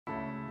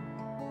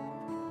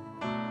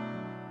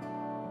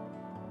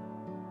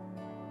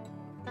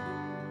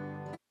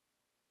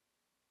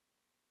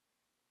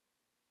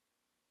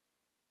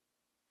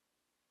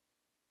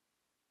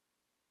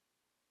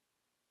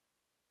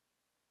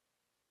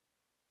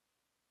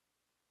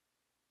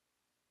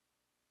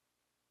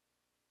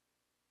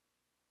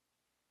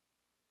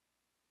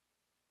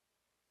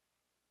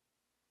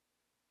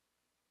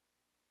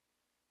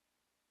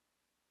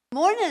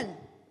Morning.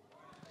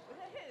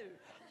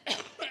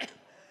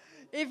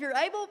 If you're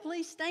able,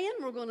 please stand.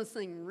 We're going to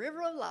sing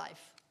River of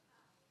Life.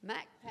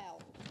 Mac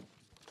Powell.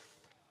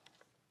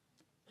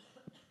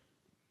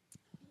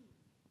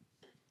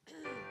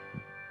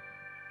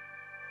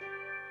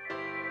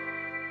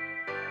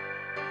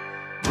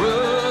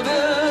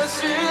 Brothers,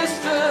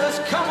 sisters,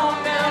 come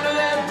on down to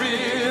that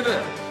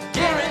river.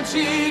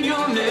 Guaranteed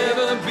you'll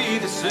never be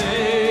the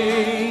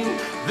same.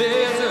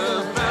 There's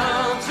a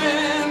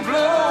fountain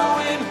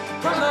flowing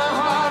from the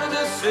heart of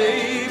the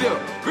Savior.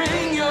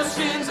 Bring your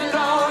sins and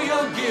all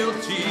your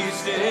guilty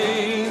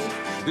stains.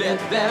 Let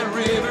that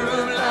river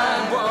of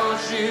life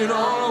wash it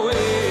all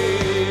away.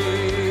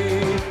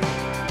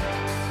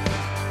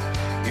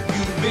 If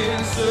you've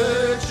been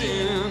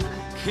searching,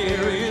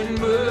 carrying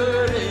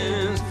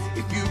burdens,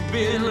 if you've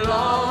been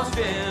lost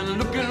and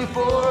looking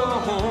for a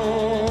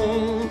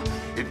home,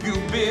 if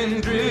you've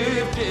been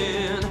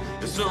drifting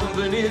and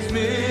something is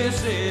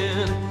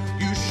missing,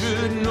 you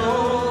should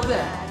know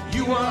that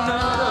you are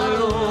not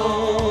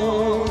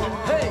alone.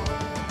 Hey,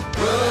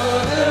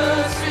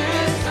 brothers,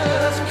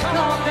 sisters, come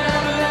on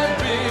down to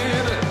that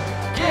river.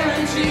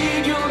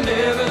 Guaranteed you'll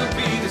never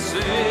be the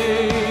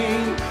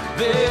same.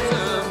 There's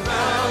a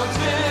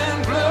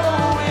fountain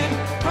flowing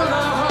from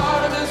the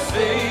heart of the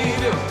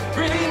Savior.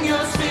 Bring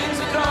your sins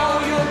and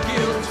all your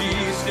guilty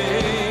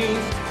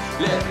stains.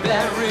 Let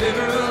that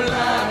river of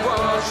life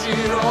wash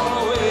it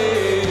all away.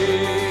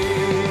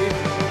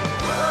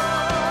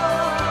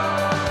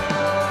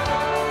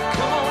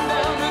 Come on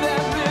down to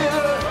that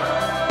river.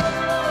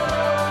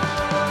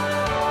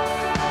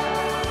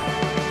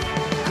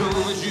 Come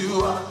as you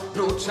are,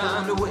 no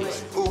time to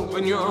waste.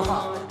 Open your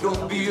heart,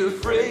 don't be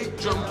afraid.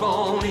 Jump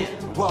on in,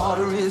 the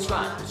water is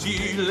fine. It's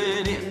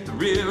healing in the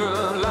river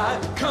of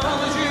life. Come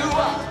as you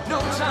are, no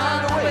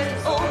time to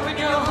waste. Open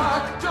your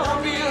heart,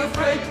 don't be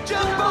afraid.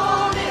 Jump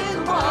on in,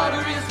 the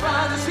water is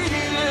fine. There's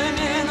healing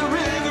in the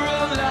river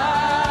of life.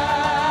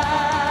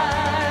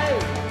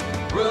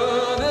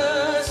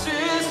 Brothers,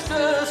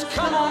 sisters,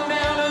 come on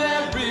down to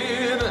that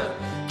river.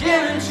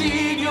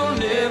 Guaranteed you'll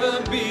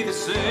never be the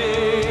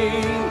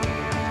same.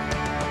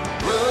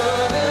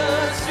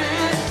 Brothers,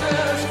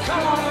 sisters,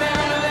 come on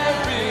down to that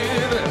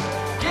river.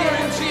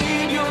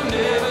 Guaranteed you'll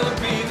never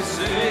be the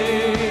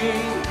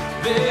same.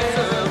 There's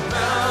a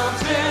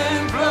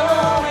fountain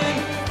flowing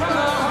from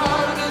the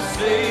heart of the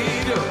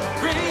Savior.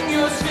 Bring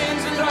your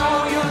sins and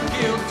all your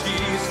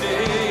guilty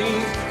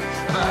stains.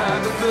 By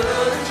the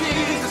blood of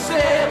Jesus,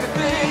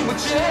 everything will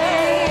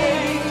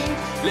change.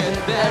 Let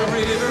that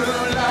river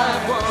of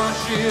life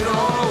wash it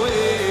all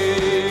away.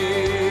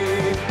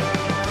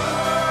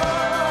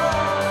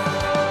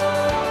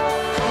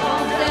 Come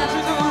on down to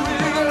the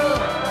river.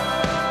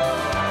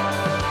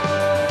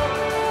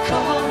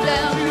 Come on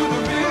down. To the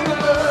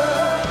river.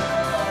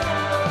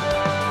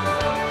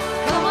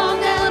 Come on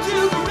down to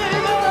the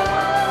river.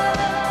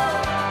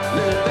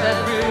 Let that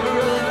river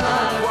of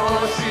life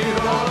wash it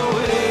all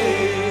away.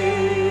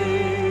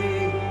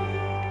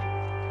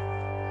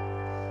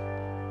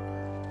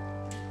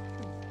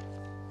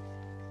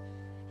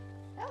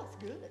 That was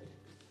good.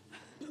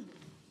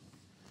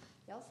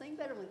 Y'all sing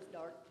better when it's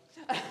dark.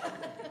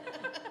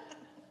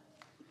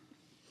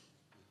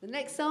 The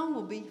next song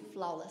will be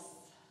Flawless.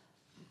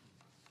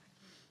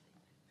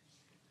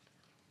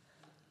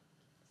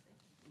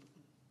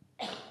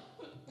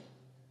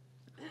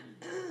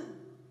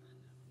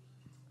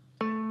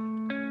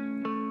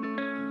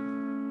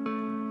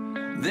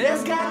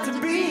 There's got to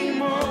be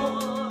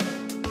more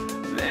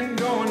than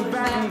going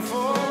back and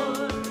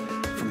forth,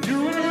 from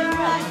doing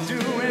right to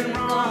doing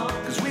wrong,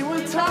 'cause we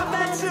were taught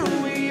that's who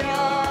we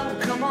are.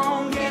 Come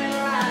on, get in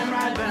line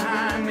right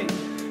behind me,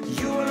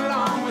 you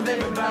along with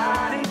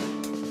everybody,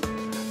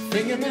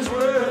 thinking there's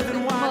worth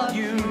in what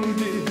you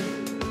do.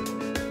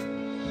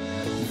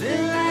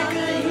 Then like a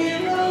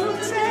hero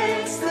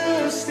takes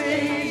the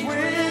stage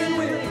when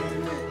we're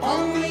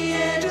on the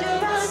edge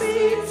of our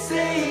seat,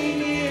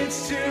 saying it's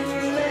too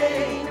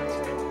late.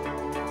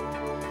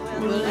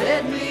 Well,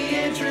 let me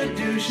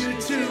introduce you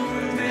to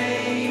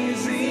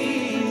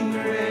amazing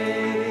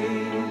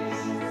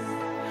grace.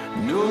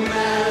 No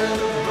matter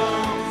the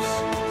bumps,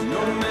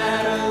 no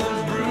matter the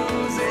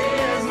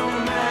bruises, no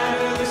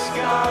matter the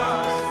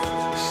scars,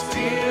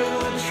 still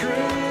the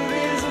truth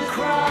is the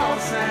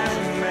cross has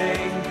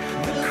made,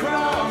 the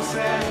cross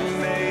has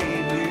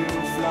made you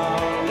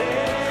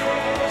flawless.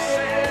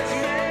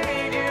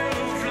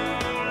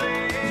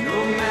 No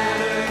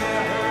matter the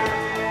hurt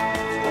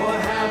or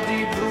how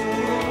deep the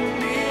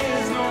wound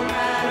is, no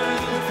matter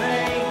the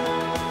pain,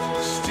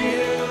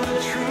 still the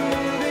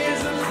truth is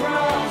the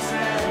cross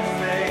has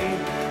made,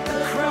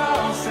 the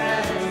cross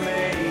has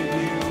made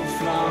you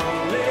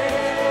flawless.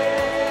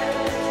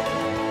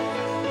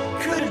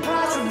 Could it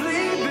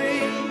possibly be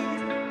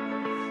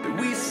that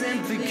we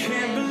simply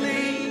can't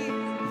believe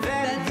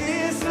that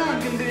this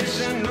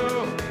unconditional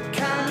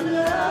kind of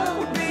love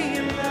would be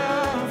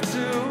enough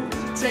to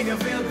take a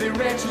filthy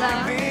wretch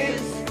like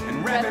this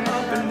and wrap him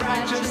up in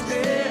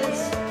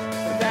righteousness?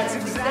 But that's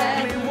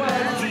exactly what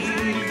he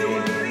did.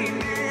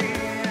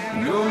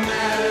 No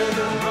matter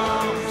the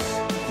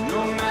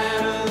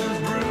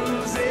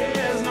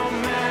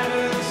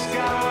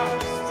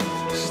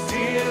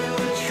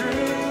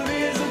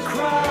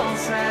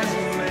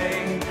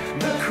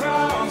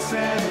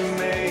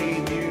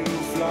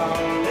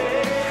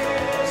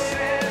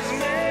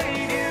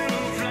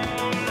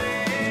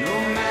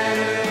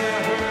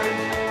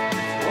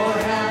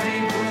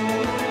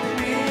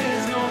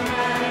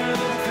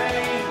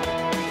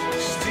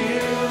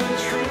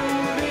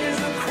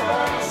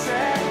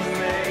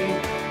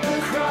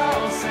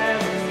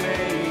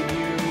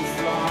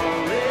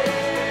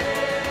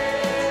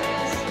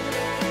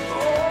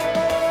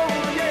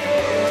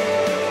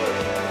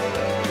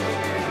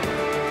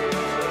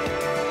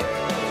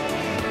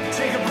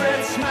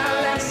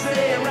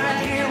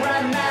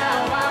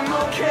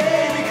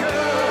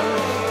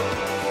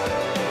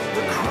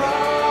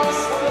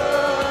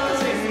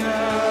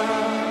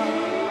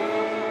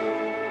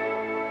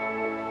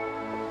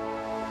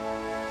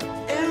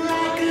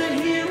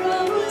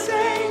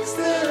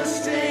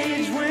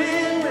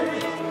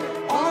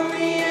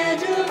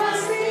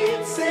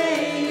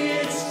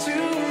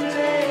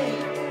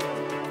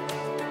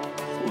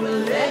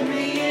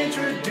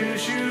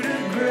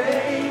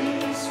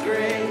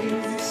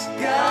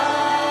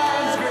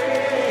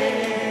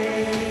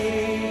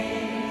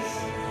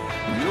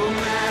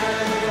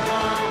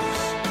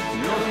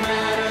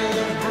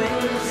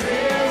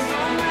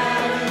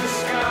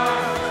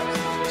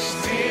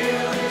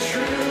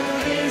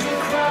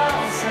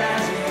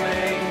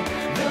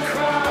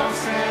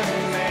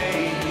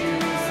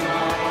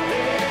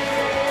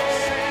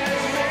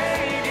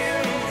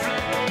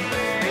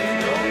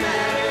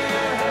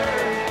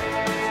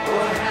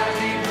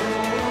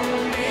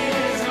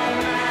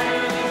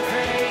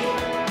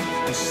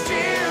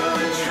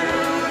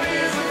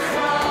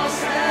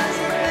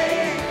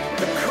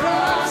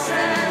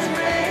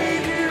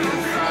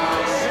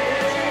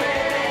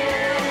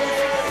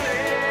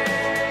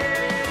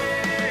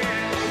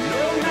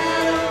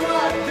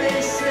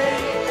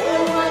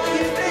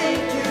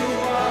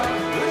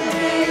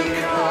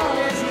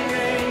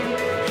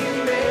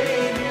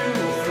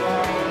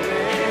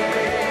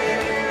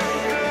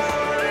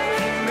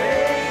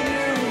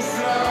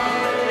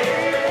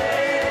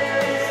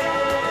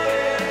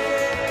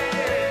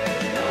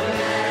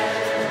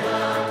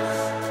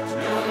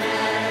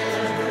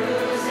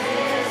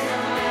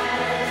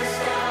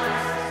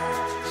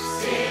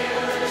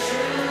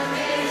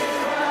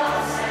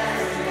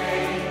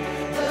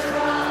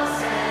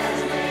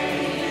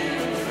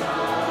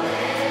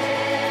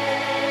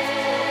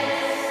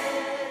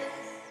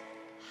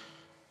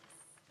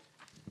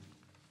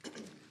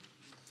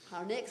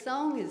Our next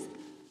song is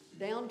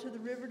Down to the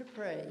River to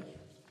Pray.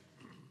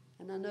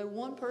 And I know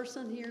one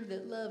person here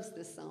that loves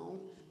this song.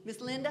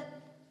 Miss Linda,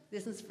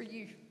 this is for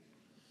you.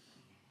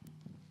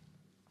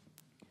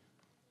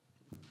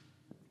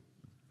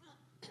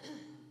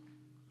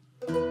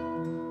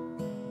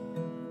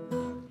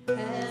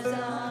 As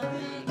I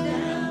went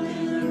down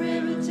in the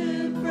river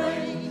to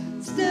pray,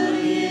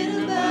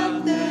 studying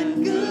about that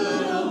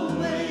good old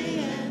way,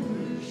 and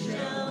who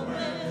shall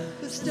wear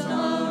the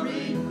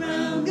starry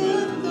crown?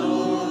 Good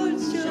Lord,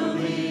 show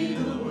me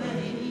the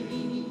way.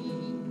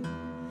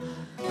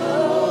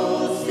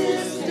 Oh,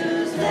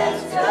 sisters,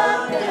 let's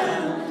go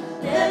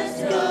down,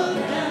 let's go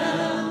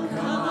down,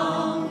 come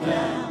on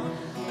down.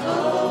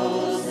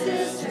 Oh,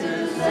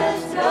 sisters,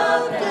 let's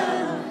go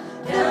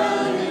down,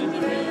 down in the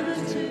river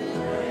to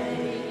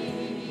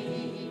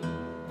pray.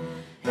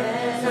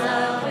 As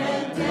I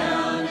went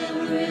down in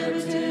the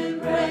river to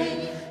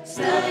pray,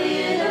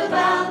 studying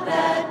about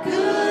that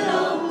good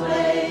old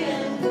way,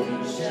 and who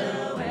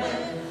shall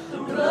wear the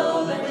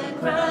robe and the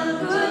crown?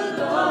 Good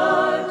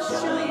Lord,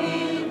 show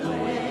me the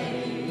way.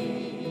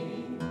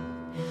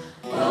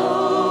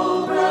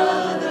 Oh,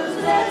 brothers,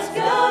 let's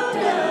go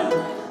down,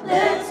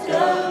 let's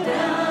go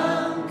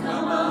down,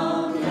 come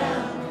on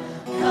down.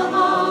 Come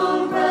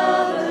on,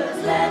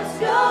 brothers, let's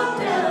go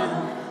down,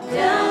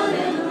 down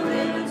in the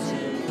river to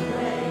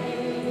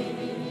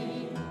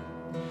pray.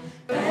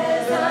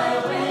 As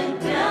I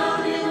went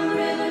down in the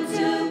river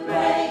to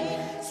pray,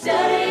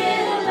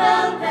 studying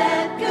about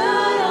that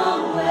good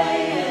old way,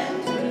 and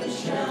who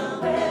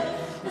shall wear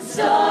the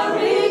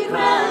starry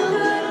crown?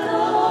 Good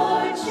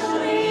Lord, show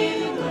me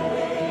the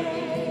way.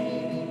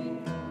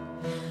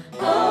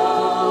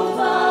 Oh,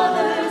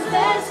 fathers,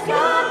 let's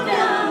go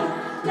down,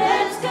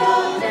 let's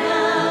go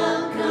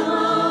down, come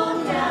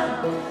on down.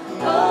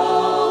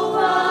 Oh,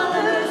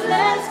 fathers,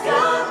 let's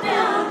go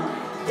down,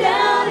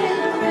 down in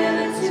the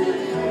river to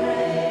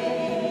pray.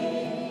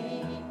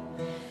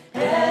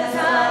 As I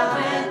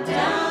went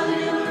down in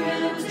the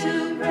river to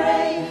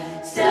pray,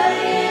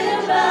 studying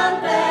about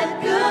that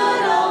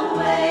good old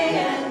way,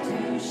 and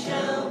who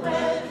shall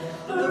wear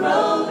the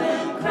robe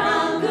and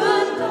crown?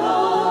 Good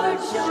Lord,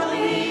 show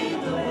me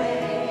the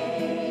way.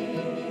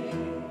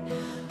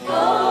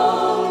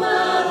 Oh,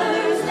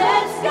 mothers,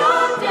 let's go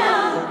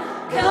down,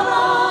 come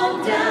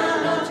on down,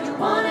 don't you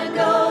want to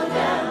go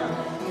down?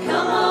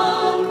 Come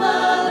on,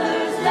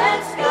 mothers,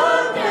 let's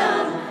go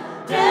down,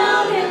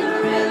 down in the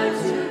river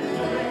to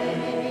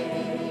pray.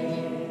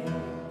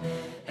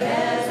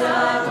 As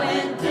I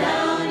went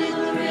down in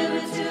the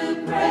river to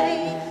pray,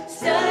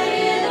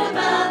 studying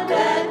about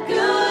that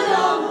good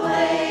old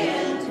way,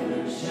 and who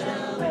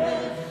shall wear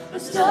the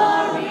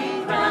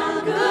starry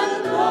crown?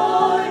 Good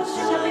Lord,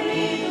 show me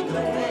the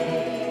way.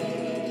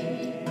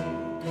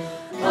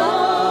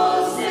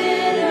 Oh,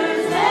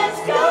 sinners, let's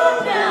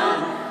go down,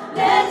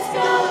 let's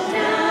go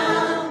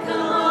down,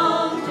 come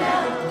on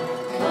down.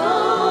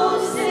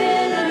 Oh,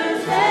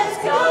 sinners, let's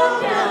go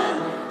down,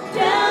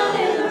 down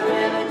in the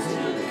river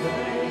to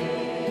pray.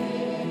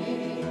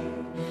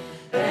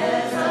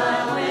 As I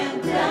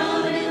went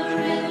down in the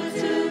river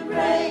to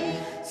pray,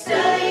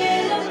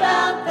 studying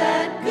about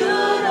that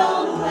good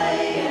old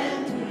way,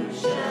 and who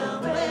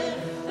shall wear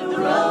the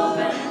robe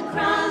and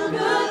crown?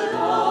 Good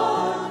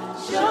Lord,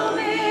 show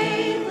me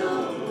the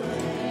way.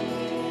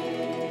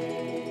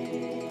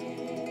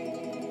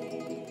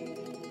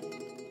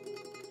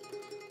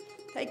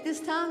 Take this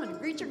time and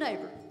greet your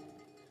neighbor.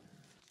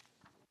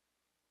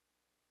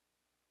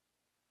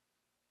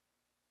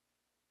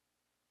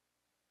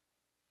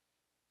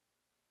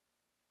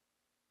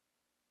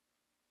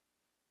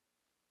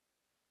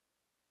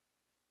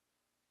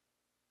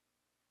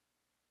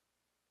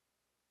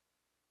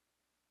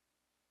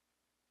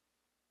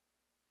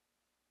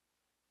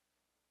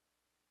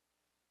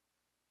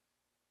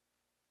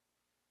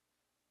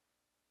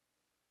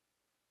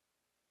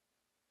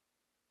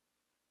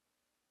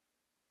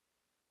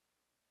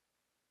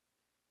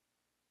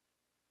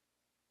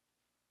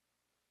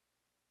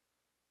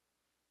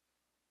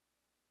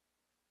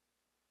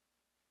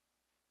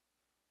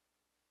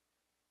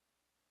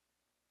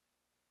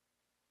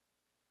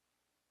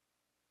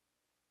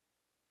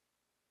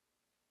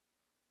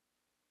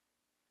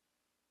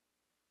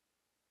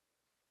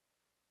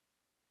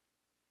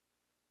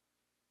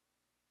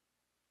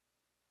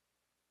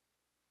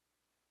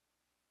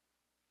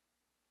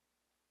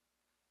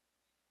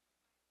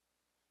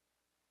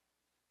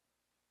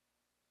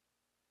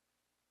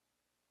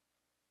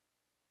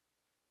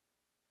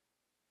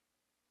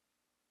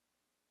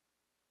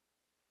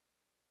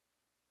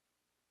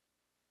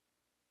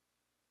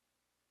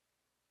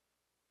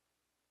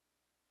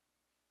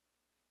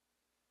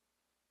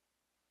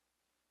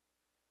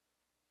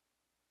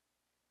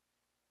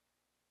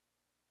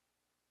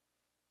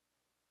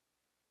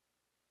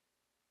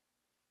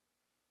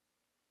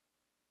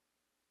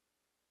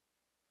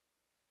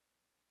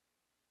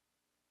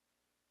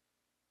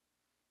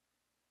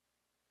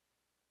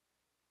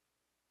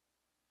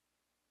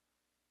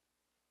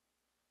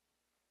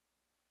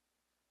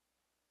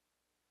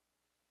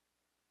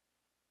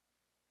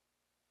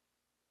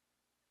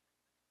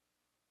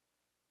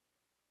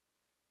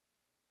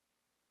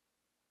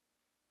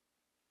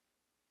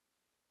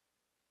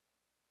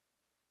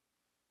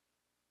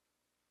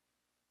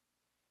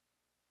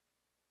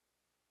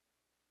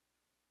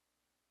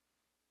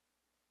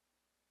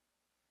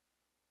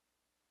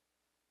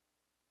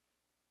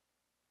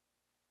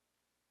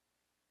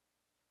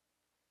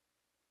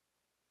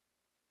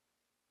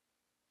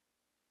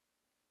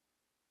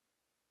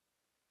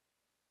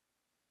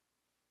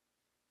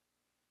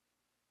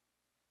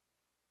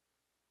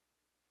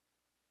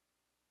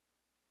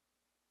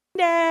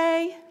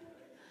 Sunday.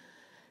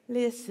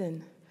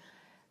 Listen,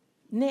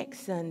 next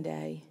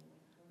Sunday,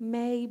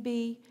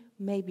 maybe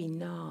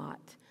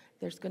not,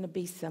 there's going to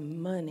be some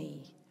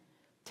money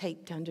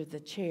taped under the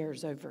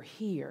chairs over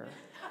here.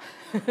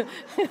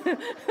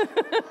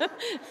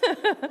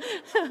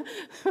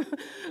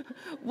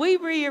 We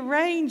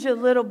rearrange a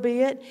little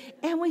bit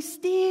and we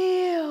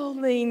still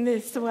lean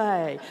this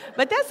way.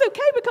 But that's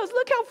okay because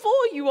look how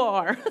full you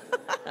are.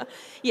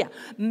 Yeah,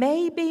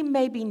 maybe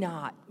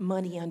not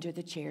money under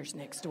the chairs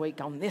next week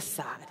on this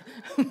side.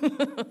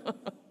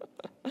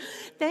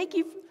 Thank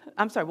you.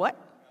 I'm sorry, what?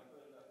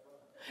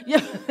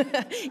 Yeah.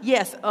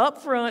 Yes,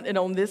 up front and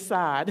on this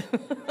side.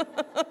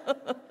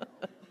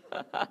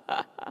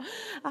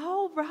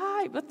 All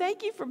right. Well,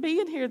 thank you for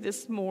being here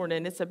this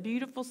morning. It's a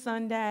beautiful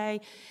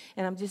Sunday,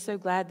 and I'm just so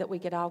glad that we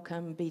could all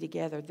come and be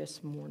together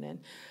this morning.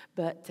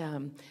 But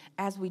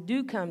as we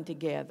do come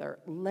together,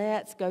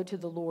 let's go to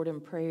the Lord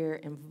in prayer,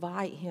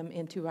 invite Him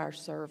into our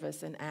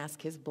service, and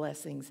ask His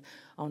blessings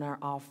on our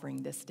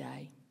offering this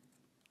day.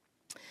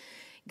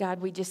 God,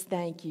 we just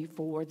thank you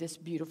for this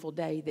beautiful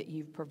day that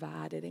you've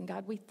provided. And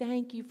God, we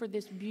thank you for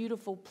this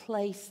beautiful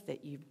place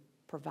that you've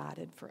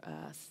provided for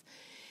us.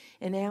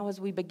 And now as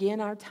we begin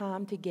our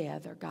time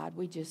together, God,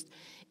 we just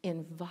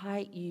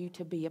invite you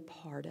to be a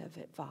part of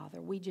it,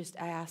 Father. We just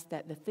ask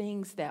that the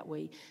things that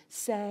we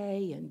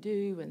say and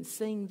do and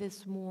sing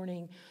this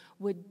morning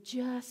would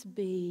just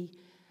be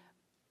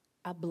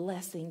a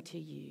blessing to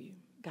you.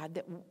 God,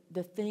 that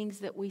the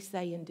things that we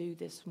say and do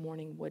this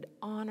morning would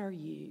honor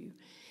you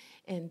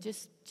and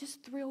just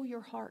thrill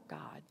your heart,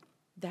 God.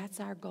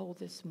 That's our goal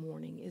this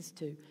morning, is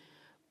to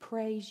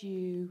praise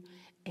you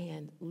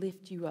and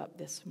lift you up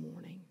this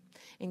morning.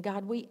 And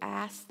God, we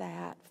ask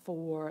that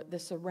for the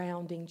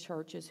surrounding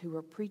churches who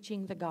are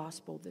preaching the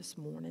gospel this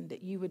morning,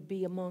 that you would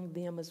be among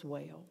them as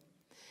well.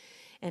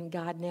 And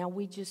God, now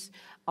we just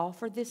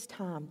offer this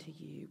time to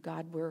you.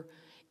 God, we're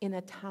in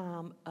a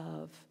time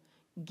of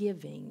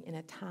giving, in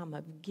a time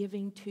of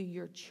giving to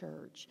your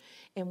church.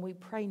 And we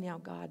pray now,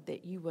 God,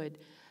 that you would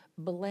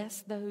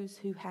bless those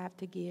who have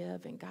to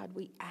give. And God,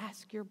 we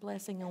ask your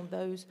blessing on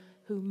those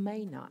who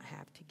may not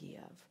have to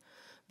give.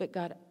 But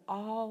God,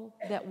 all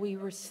that we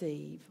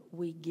receive,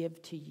 we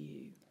give to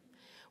you.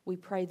 We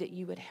pray that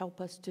you would help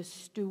us to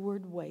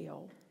steward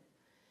well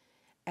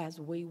as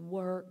we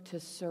work to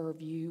serve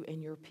you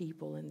and your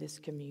people in this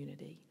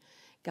community.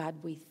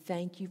 God, we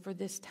thank you for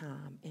this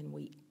time, and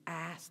we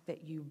ask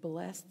that you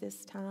bless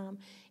this time,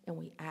 and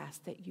we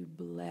ask that you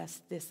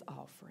bless this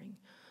offering.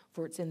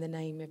 For it's in the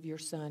name of your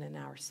Son and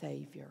our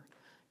Savior,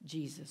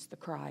 Jesus the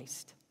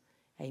Christ.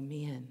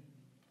 Amen.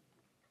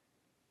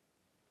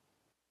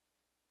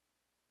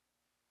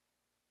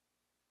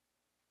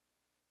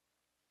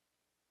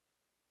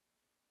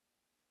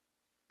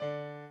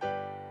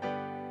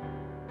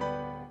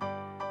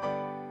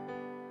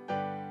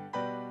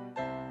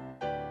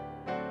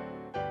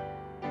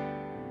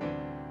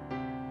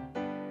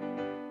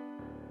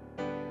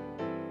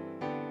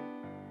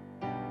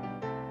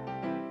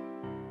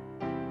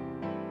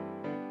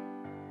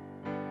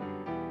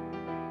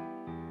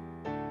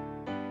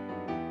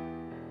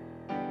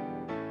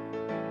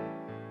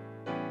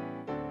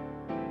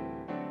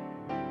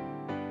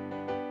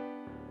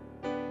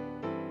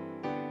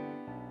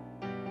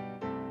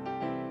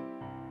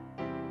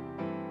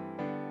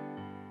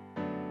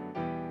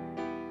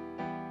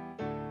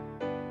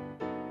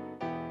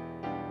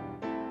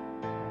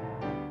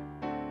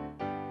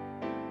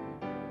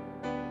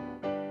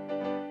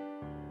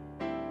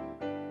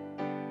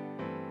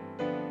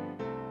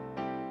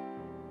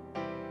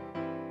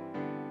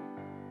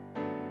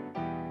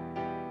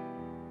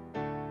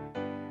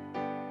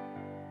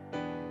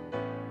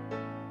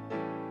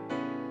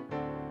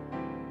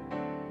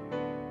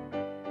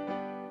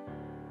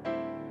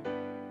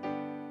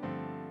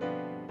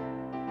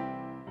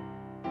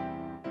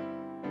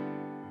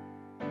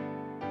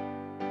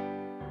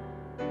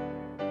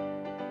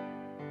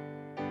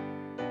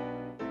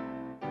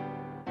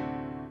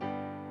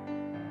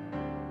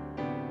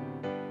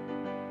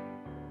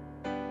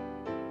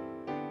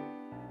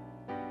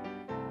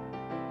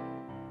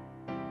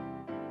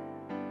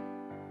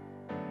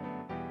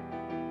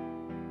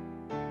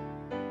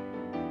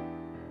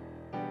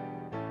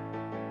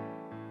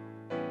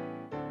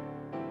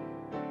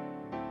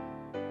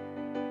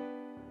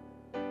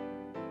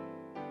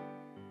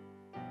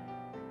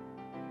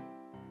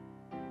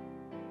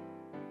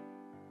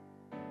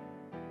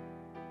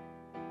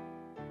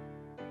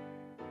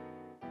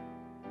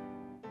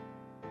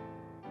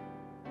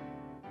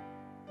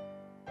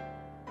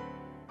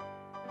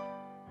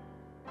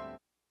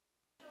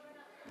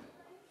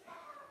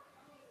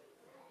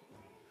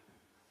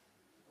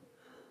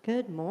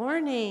 Good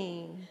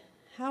morning.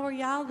 How are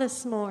y'all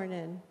this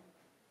morning?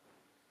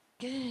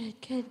 Good.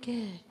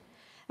 Okay,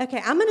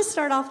 I'm going to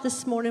start off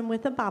this morning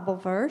with a Bible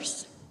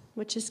verse,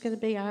 which is going to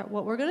be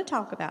what we're going to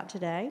talk about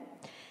today.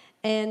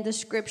 And the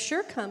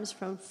scripture comes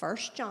from 1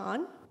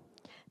 John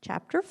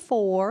chapter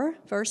 4,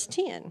 verse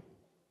 10.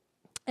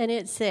 And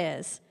it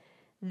says,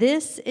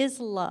 "This is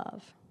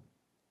love,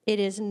 It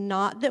is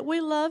not that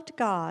we loved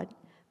God,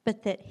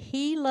 but that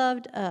he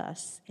loved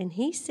us, and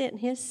he sent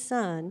his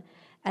Son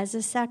as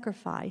a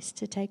sacrifice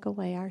to take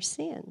away our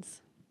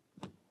sins.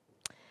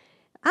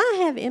 I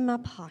have in my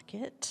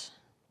pocket,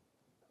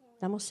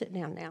 I'm going to sit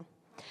down now.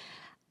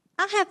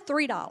 I have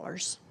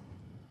 $3.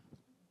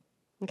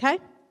 Okay?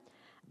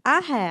 I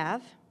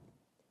have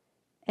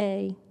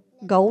a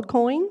gold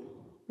coin.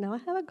 No, I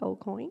have a gold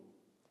coin.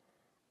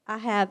 I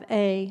have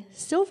a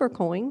silver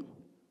coin.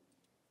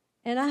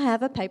 And I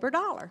have a paper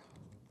dollar.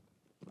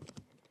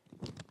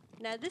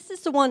 Now, this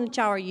is the one that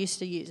y'all are used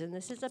to using.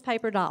 This is a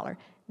paper dollar.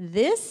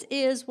 This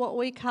is what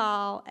we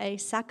call a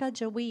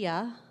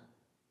Sacagawea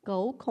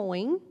gold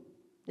coin.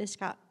 It's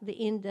got the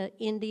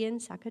Indian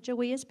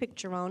Sacagawea's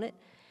picture on it.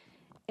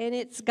 And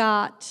it's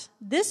got,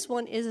 this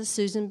one is a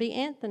Susan B.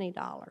 Anthony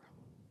dollar.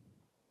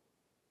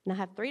 And I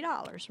have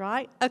 $3,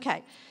 right?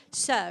 Okay,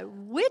 so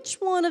which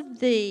one of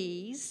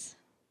these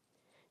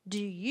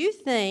do you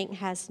think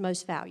has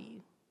most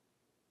value?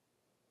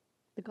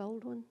 The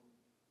gold one?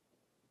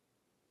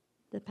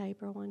 The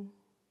paper one?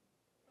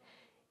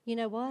 You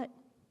know what?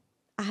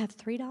 I have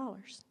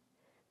 $3.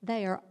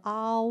 They are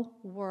all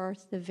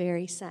worth the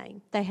very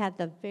same. They have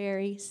the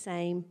very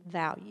same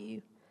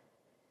value.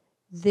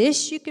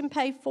 This you can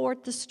pay for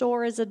at the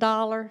store as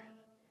 $1.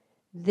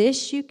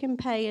 This you can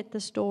pay at the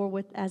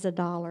store as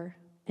 $1.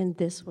 And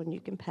this one you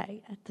can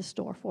pay at the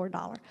store for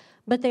 $1.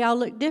 But they all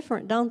look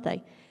different, don't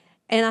they?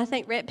 And I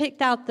think Rhett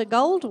picked out the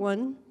gold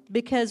one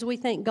because we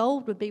think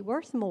gold would be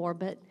worth more,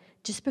 but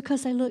just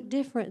because they look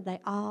different, they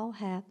all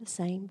have the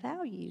same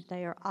value.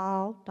 They are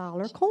all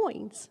dollar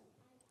coins.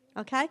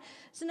 Okay?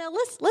 So now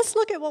let's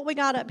look at what we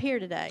got up here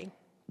today.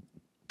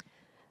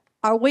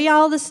 Are we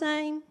all the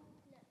same?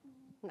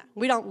 No,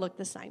 we don't look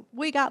the same.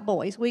 We got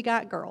boys, we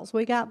got girls,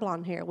 we got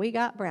blonde hair, we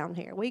got brown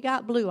hair, we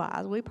got blue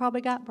eyes, we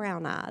probably got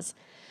brown eyes.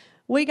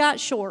 We got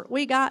short,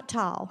 we got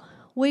tall.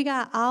 We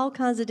got all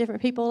kinds of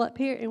different people up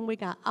here, and we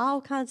got all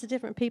kinds of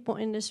different people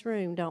in this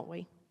room, don't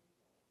we?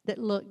 That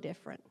look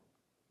different.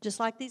 Just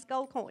like these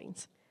gold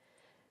coins.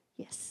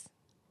 Yes.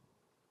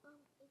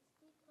 It's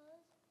because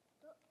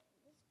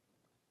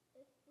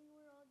if we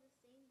were all the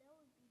same, that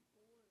would be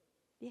boring.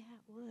 Yeah,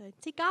 it would.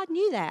 See, God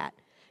knew that.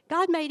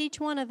 God made each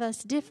one of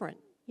us different.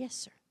 Yes,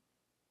 sir.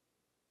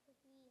 If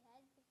we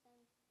had the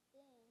same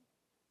thing,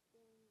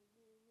 then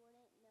we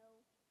wouldn't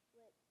know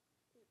what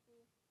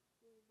people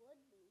we would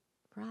be.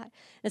 Right.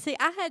 And see,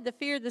 I had the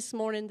fear this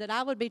morning that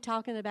I would be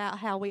talking about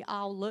how we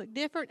all look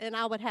different, and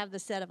I would have the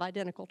set of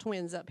identical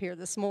twins up here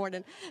this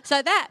morning.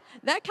 So that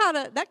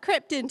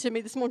crept into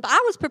me this morning. But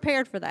I was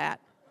prepared for that.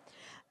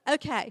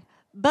 Okay.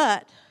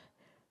 But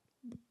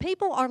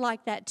people are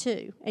like that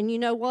too. And you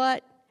know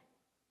what?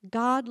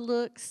 God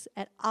looks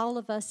at all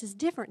of us as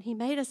different. He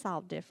made us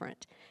all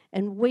different.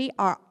 And we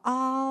are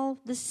all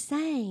the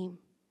same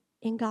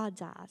in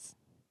God's eyes.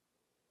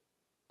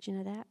 Did you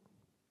know that?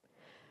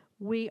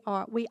 We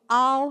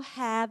all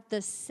have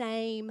the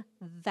same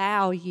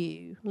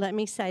value. Let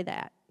me say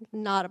that.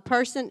 Not a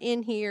person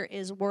in here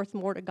is worth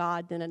more to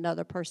God than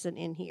another person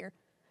in here.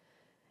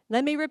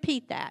 Let me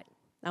repeat that.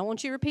 I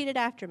want you to repeat it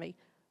after me.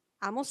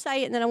 I'm going to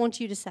say it, and then I want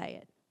you to say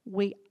it.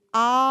 We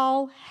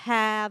all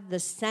have the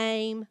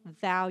same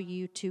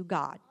value to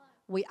God.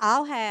 We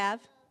all have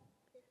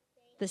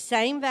the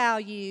same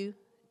value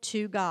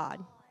to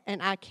God.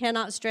 And I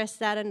cannot stress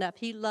that enough.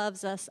 He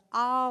loves us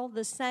all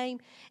the same.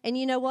 And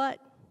you know what?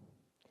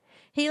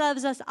 He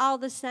loves us all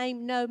the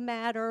same no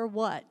matter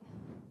what.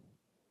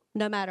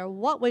 No matter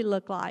what we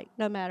look like,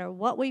 no matter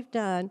what we've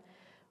done,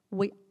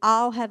 we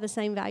all have the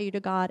same value to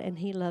God, and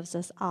He loves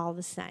us all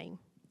the same.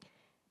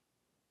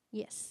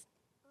 Yes.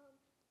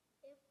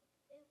 If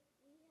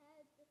we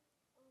had the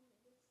same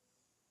names,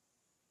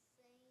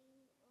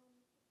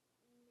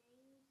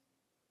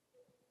 which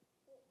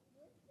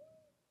one was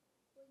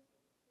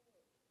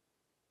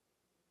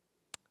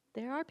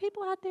it? There are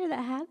people out there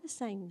that have the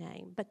same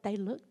name, but they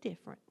look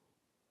different.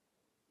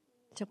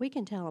 So we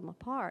can tell them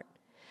apart.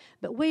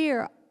 But we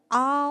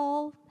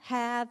all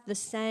have the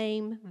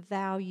same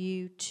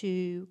value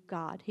to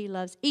God. He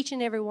loves each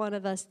and every one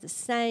of us the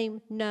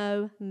same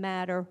no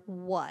matter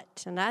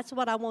what. And that's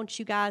what I want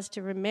you guys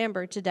to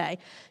remember today.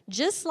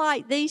 Just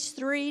like these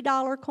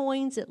 $3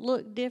 coins that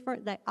look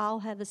different, they all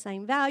have the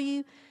same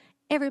value.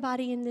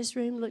 Everybody in this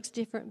room looks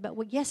different, but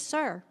yes,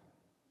 sir.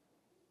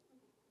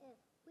 If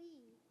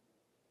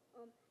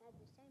we had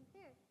the same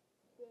hair,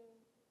 then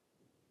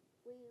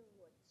we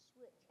would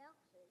switch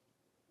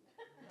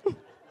houses.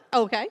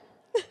 Okay.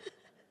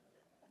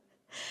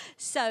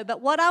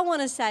 But what I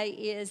want to say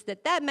is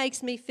that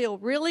makes me feel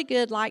really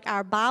good, like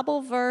our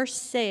Bible verse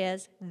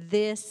says,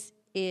 this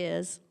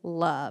is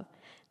love.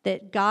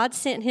 That God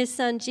sent His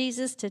Son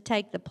Jesus to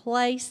take the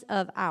place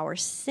of our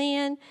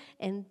sin,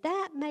 and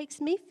that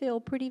makes me feel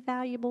pretty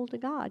valuable to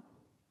God.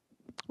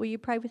 Will you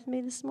pray with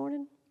me this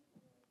morning?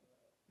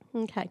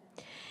 Okay.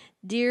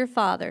 Dear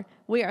Father,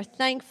 we are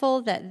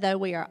thankful that though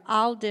we are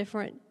all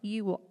different,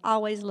 you will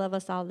always love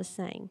us all the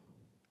same.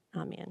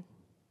 Amen.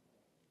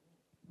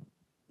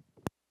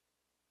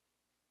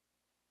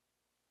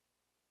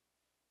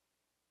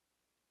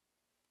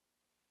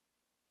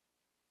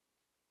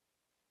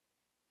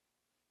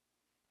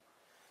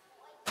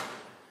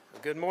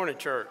 Good morning,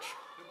 church.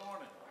 Good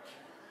morning.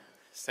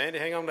 Sandy,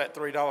 hang on to that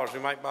 $3. We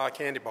might buy a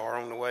candy bar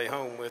on the way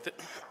home with it.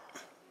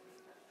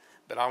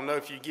 But I don't know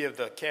if you give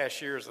the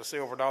cashiers a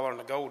silver dollar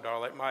and a gold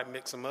dollar, that might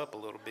mix them up a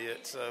little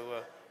bit.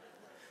 So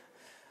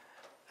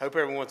hope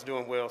everyone's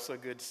doing well. So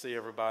good to see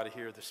everybody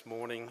here this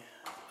morning.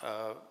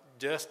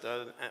 Just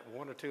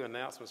one or two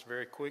announcements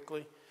very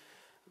quickly.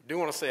 I do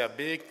want to say a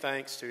big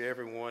thanks to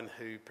everyone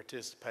who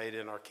participated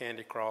in our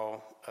candy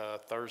crawl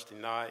Thursday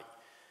night.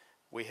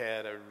 We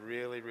had a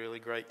really, really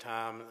great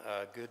time,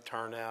 good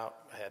turnout.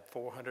 I had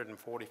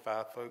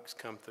 445 folks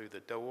come through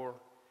the door.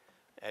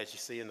 As you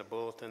see in the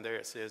bulletin there,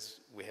 it says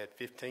we had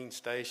 15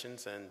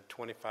 stations and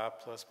 25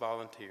 plus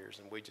volunteers,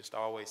 and we just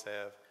always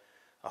have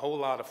a whole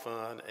lot of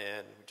fun,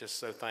 and we're just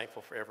so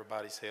thankful for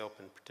everybody's help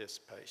and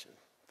participation.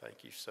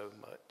 Thank you so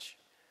much.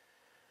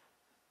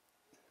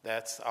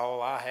 That's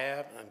all I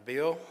have. And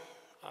Bill,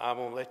 I'm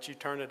going to let you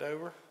turn it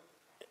over.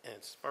 And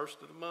it's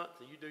first of the month,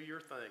 and you do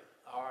your thing.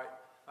 All right.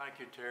 Thank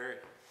you, Terry.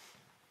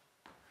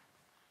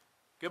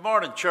 Good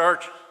morning,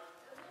 church.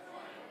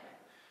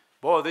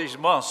 Boy, these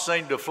months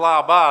seem to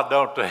fly by,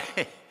 don't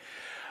they?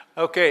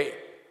 Okay.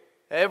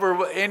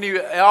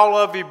 All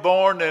of you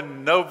born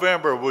in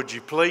November, would you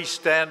please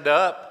stand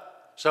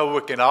up so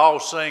we can all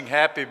sing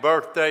happy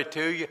birthday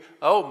to you?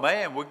 Oh,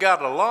 man, we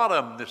got a lot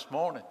of them this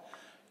morning.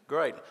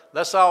 Great.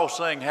 Let's all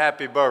sing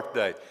happy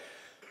birthday.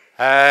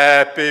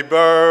 Happy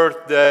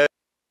birthday.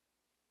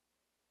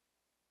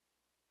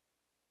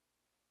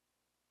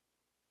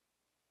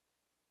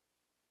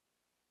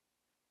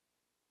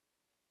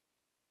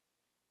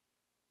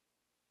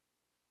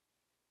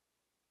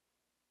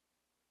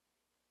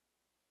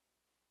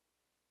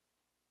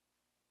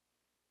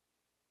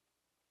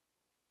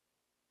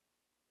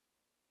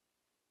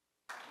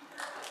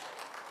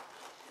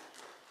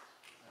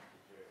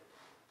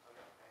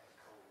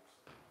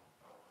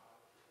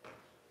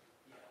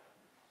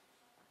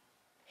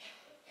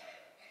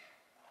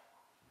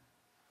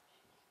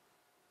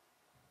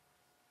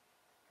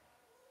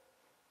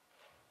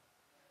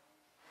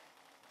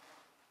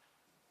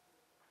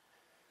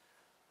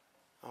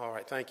 All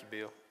right, thank you,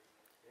 Bill.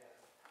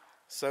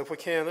 So if we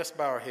can, let's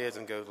bow our heads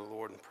and go to the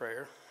Lord in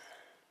prayer.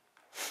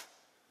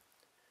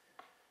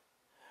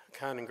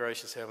 Kind and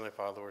gracious Heavenly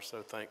Father, we're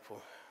so thankful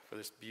for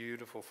this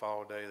beautiful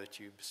fall day that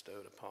you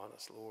bestowed upon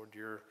us, Lord.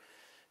 Your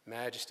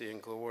majesty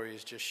and glory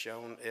is just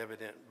shown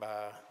evident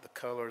by the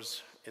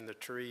colors in the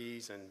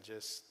trees and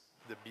just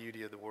the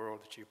beauty of the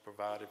world that you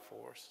provided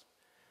for us.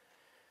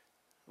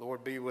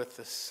 Lord, be with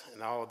us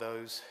and all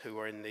those who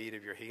are in need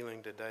of your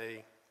healing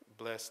today.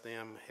 Bless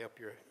them. Help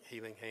your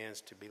healing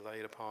hands to be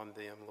laid upon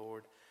them,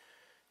 Lord.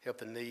 Help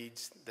the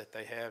needs that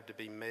they have to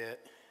be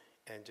met,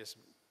 and just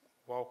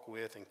walk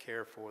with and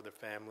care for their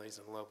families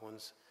and loved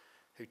ones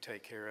who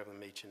take care of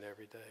them each and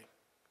every day.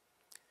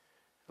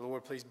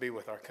 Lord, please be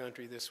with our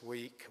country this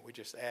week. We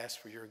just ask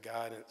for your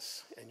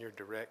guidance and your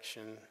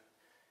direction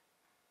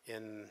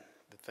in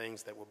the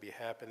things that will be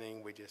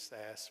happening. We just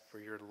ask for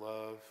your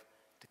love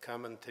to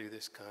come into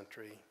this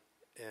country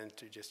and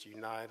to just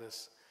unite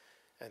us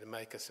and to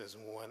make us as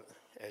one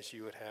as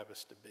you would have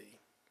us to be.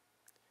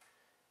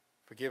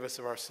 Forgive us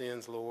of our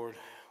sins, Lord.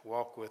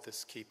 Walk with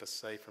us, keep us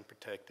safe and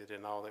protected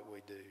in all that we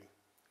do.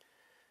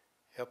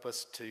 Help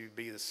us to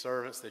be the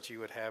servants that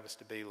you would have us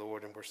to be,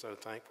 Lord, and we're so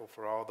thankful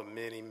for all the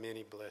many,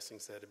 many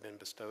blessings that have been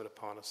bestowed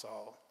upon us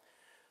all.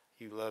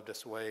 You loved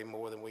us way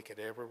more than we could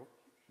ever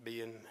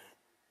be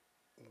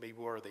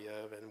worthy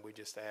of, and we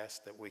just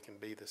ask that we can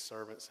be the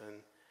servants and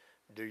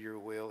do your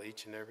will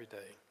each and every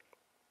day.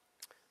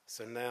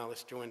 So now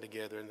let's join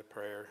together in the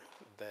prayer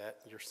that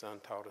your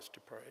Son taught us to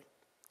pray.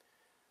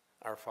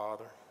 Our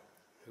Father,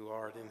 who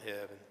art in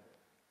heaven,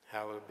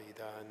 hallowed be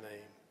thy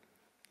name.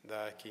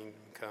 Thy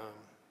kingdom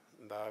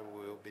come, thy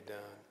will be done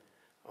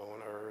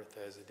on earth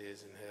as it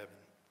is in heaven.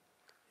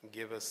 And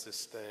give us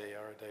this day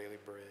our daily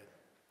bread,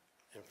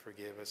 and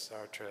forgive us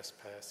our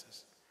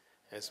trespasses,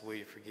 as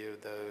we forgive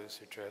those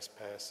who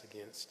trespass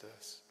against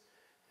us.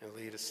 And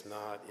lead us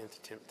not into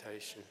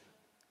temptation,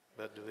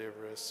 but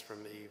deliver us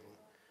from evil.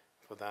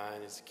 For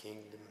thine is the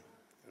kingdom,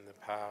 and the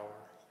power,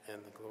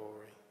 and the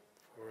glory,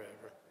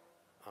 forever.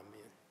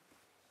 Amen.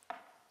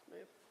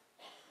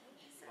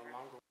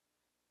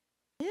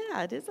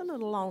 Yeah, it is a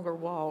little longer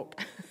walk.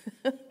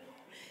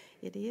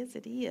 It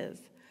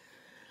is.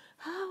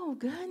 Oh,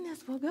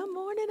 goodness. Well, good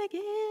morning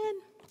again.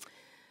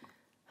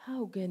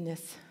 Oh,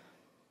 goodness.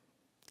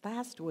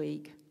 Last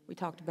week, we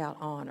talked about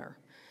honor.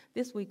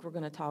 This week, we're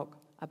going to talk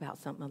about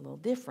something a little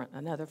different,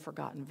 another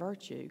forgotten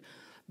virtue.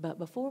 But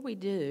before we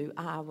do,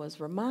 I was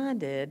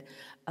reminded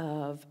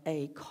of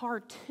a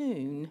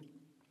cartoon,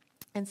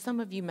 and some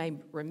of you may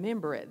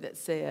remember it, that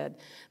said,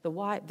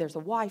 there's a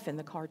wife in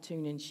the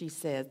cartoon, and she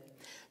said,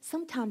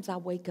 sometimes I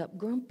wake up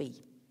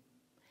grumpy,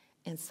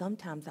 and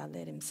sometimes I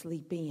let him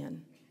sleep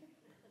in.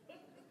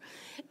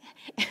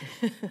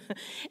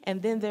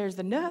 And then there's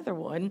another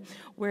one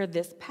where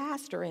this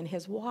pastor and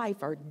his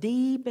wife are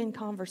deep in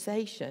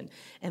conversation,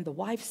 and the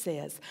wife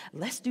says,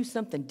 let's do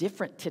something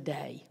different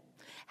today.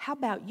 How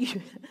about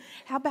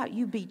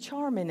you be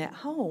charming at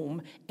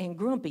home and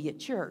grumpy at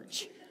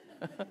church?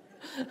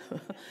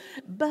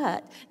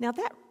 But now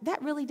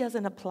that really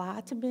doesn't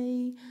apply to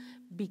me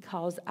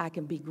because I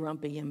can be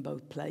grumpy in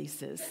both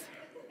places.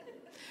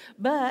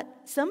 But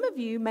some of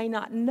you may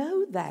not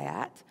know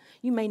that.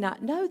 You may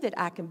not know that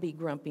I can be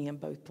grumpy in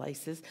both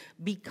places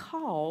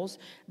because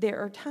there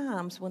are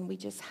times when we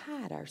just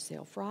hide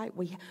ourselves, right?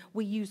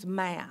 We use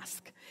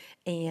masks.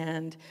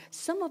 And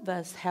some of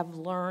us have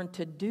learned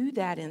to do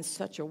that in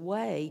such a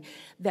way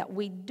that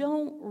we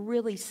don't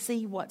really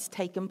see what's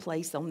taking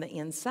place on the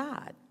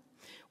inside.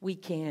 We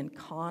can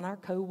con our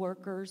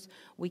coworkers.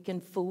 We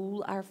can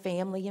fool our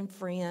family and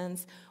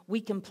friends.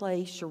 We can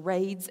play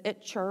charades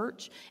at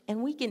church.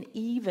 And we can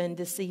even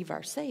deceive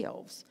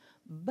ourselves.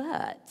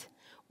 But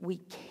we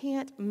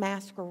can't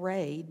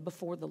masquerade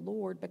before the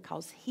Lord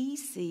because He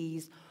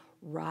sees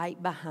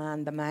right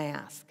behind the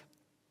mask.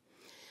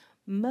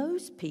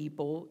 Most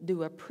people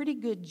do a pretty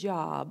good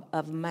job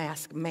of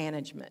mask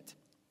management.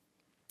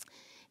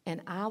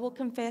 And I will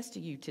confess to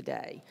you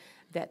today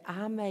that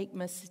I make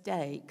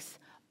mistakes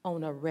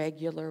on a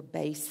regular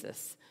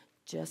basis.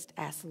 Just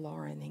ask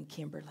Lauren and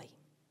Kimberly.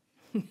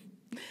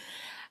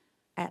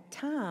 At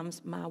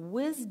times, my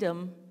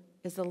wisdom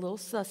is a little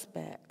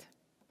suspect,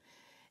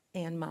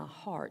 and my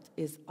heart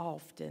is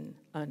often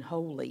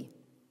unholy.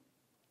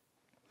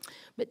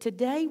 But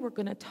today we're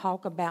going to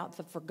talk about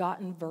the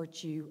forgotten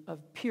virtue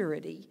of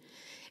purity.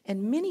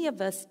 And many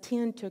of us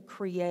tend to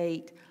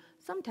create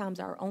sometimes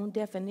our own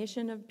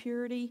definition of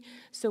purity.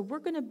 So we're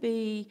going to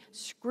be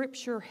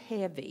scripture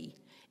heavy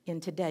in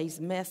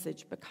today's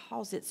message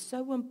because it's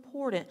so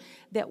important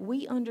that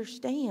we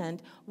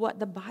understand what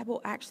the Bible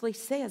actually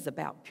says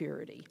about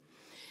purity.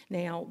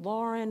 Now,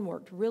 Lauren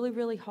worked really,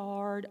 really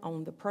hard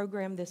on the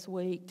program this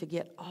week to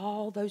get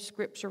all those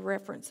scripture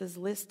references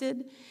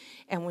listed.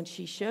 And when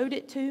she showed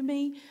it to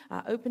me,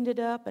 I opened it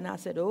up and I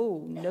said,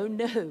 oh,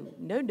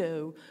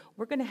 no.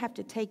 We're going to have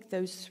to take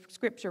those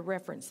scripture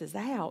references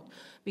out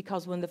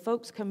because when the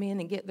folks come in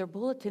and get their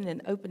bulletin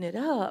and open it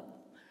up,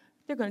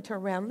 they're going to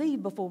turn around and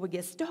leave before we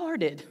get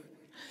started.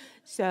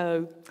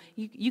 So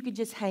you could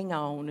just hang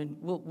on and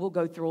we'll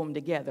go through them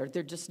together.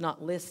 They're just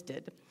not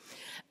listed.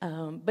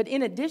 But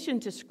in addition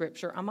to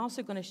Scripture, I'm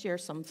also going to share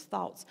some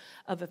thoughts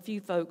of a few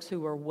folks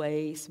who are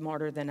way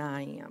smarter than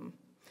I am.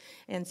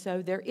 And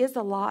so there is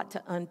a lot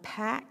to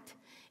unpack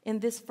in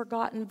this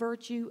forgotten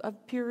virtue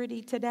of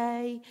purity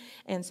today.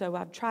 And so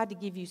I've tried to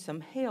give you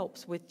some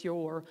helps with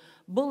your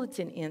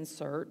bulletin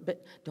insert,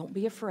 but don't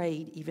be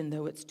afraid, even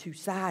though it's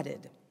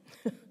two-sided.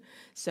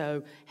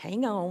 So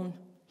hang on,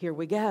 here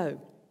we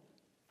go.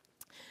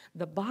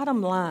 The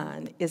bottom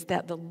line is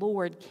that the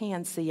Lord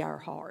can see our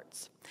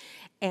hearts.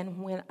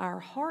 And when our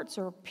hearts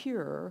are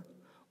pure,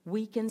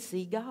 we can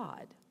see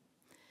God.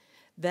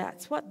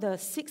 That's what the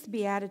sixth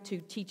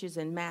beatitude teaches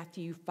in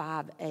Matthew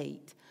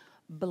 5:8.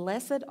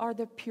 Blessed are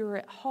the pure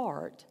at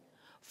heart,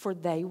 for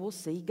they will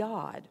see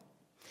God.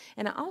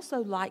 And I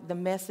also like the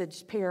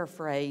Message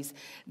paraphrase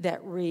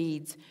that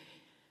reads,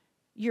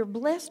 you're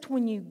blessed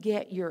when you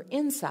get your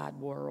inside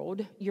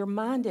world, your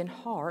mind and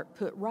heart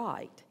put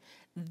right.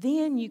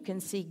 Then you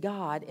can see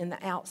God in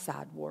the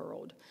outside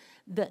world.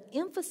 The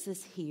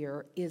emphasis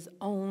here is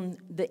on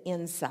the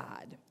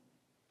inside.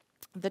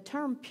 The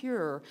term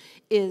pure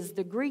is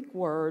the Greek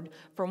word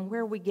from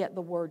where we get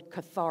the word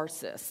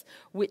catharsis,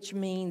 which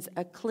means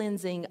a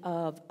cleansing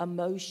of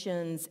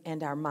emotions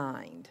and our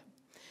mind.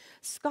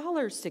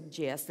 Scholars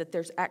suggest that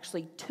there's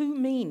actually two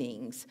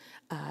meanings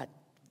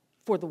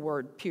for the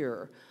word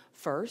pure.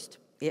 First,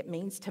 it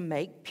means to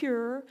make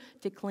pure,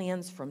 to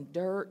cleanse from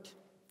dirt,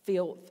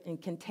 filth, and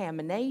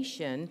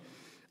contamination.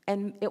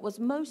 And it was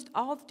most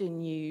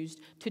often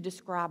used to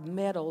describe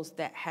metals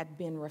that had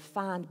been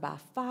refined by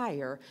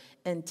fire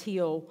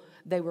until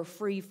they were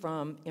free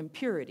from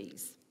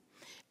impurities.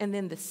 And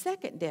then the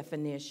second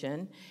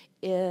definition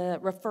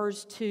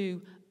refers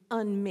to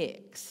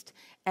unmixed,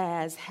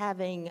 as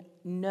having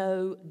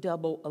no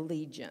double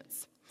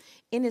allegiance.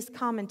 In his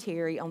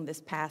commentary on this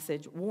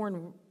passage,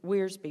 Warren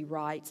Wiersbe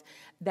writes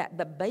that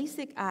the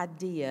basic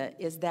idea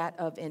is that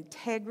of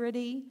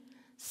integrity,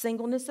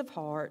 singleness of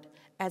heart,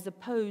 as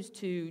opposed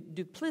to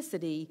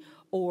duplicity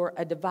or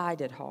a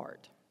divided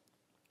heart.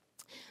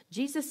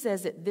 Jesus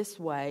says it this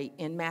way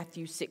in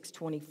Matthew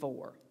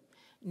 6:24.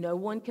 No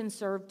one can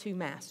serve two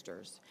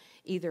masters.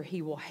 Either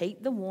he will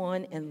hate the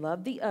one and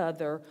love the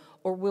other,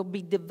 or will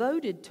be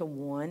devoted to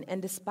one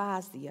and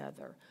despise the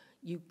other.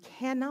 You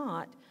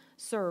cannot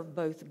serve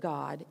both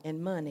God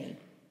and money.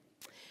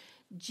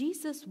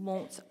 Jesus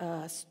wants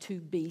us to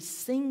be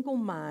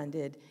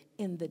single-minded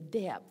in the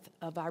depth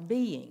of our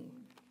being.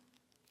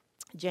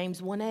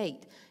 James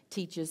 1:8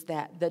 teaches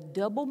that the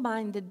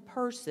double-minded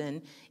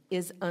person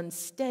is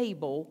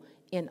unstable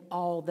in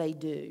all they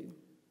do.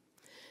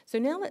 So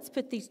now let's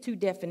put these two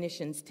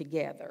definitions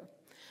together.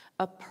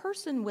 A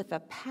person with a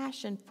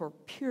passion for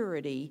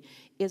purity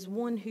is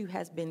one who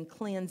has been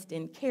cleansed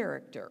in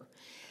character,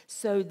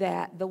 so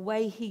that the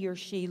way he or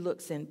she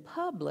looks in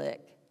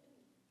public,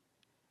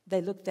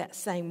 they look that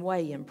same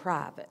way in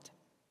private.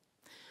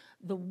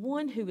 The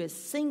one who is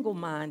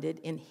single-minded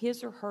in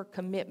his or her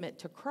commitment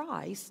to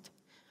Christ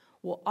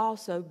will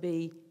also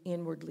be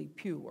inwardly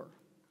pure.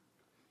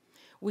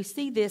 We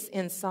see this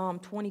in Psalm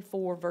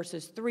 24,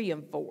 verses 3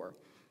 and 4,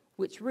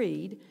 which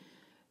read,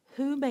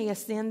 "Who may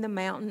ascend the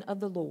mountain of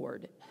the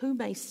Lord? Who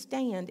may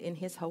stand in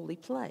his holy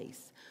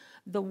place?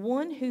 The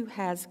one who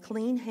has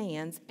clean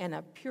hands and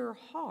a pure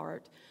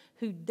heart,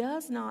 who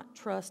does not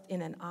trust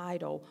in an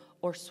idol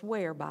or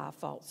swear by a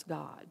false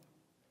god."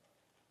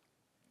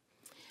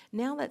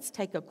 Now let's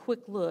take a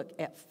quick look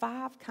at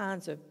 5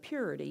 kinds of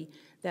purity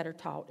that are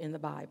taught in the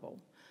Bible.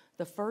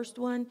 The first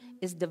one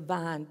is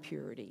divine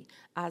purity.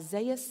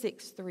 Isaiah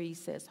 6:3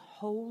 says,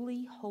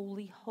 "Holy,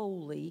 holy,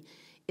 holy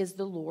is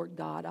the Lord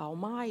God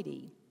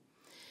Almighty."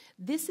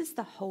 This is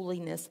the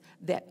holiness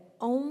that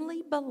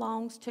only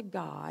belongs to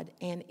God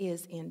and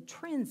is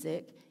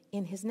intrinsic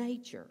in his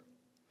nature.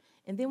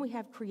 And then we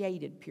have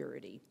created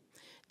purity.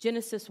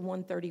 Genesis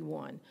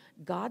 1:31,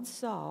 God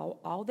saw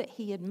all that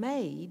he had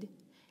made,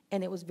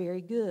 and it was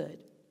very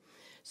good.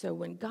 So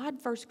when God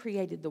first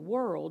created the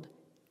world,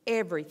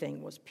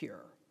 everything was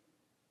pure.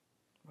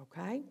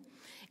 Okay?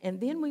 And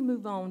then we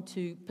move on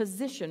to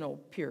positional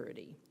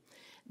purity.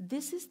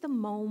 This is the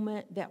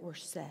moment that we're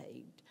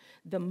saved,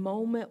 the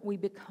moment we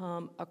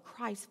become a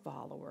Christ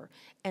follower,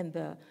 and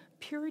the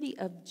purity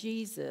of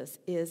Jesus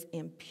is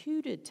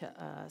imputed to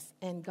us,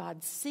 and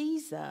God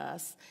sees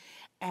us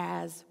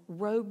as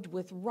robed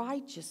with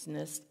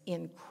righteousness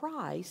in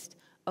Christ,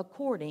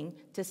 according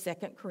to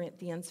 2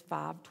 Corinthians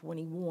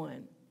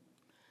 5:21.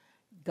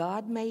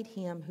 God made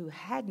him who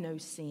had no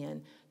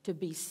sin to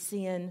be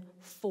sin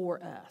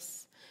for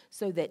us,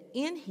 so that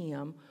in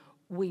him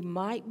we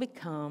might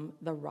become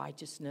the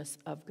righteousness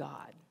of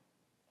God.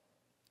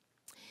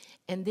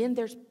 And then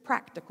there's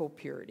practical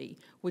purity,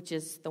 which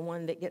is the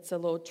one that gets a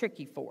little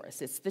tricky for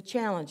us. It's the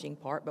challenging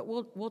part, but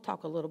we'll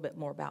talk a little bit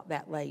more about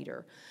that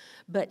later.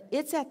 But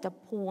it's at the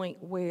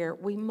point where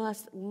we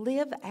must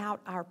live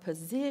out our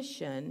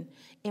position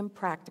in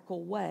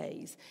practical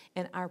ways,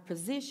 and our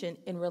position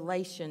in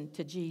relation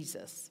to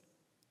Jesus.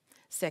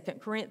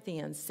 2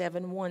 Corinthians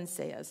 7:1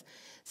 says,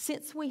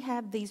 "Since we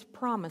have these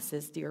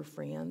promises, dear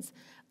friends,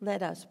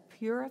 let us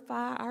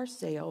purify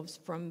ourselves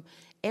from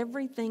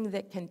everything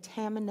that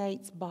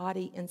contaminates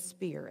body and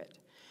spirit,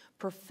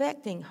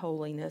 perfecting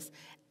holiness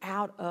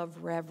out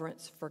of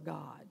reverence for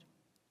God."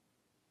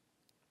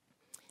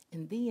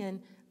 And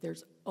then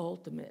there's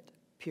ultimate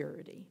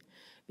purity,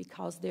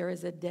 because there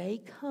is a day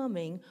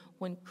coming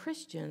when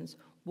Christians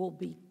will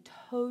be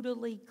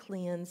totally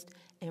cleansed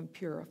and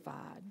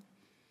purified.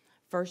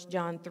 1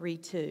 John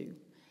 3:2,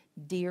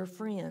 "Dear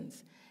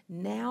friends,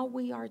 now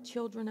we are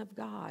children of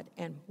God,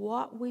 and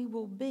what we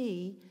will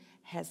be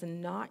has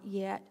not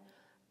yet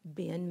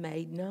been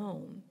made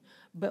known.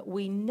 But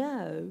we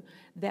know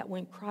that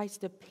when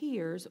Christ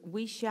appears,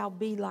 we shall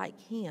be like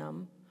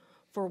him,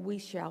 for we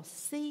shall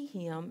see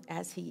him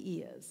as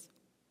he is."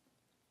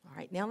 All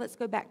right, now let's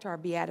go back to our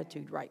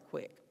beatitude right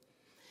quick.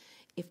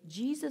 If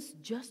Jesus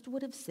just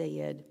would have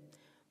said,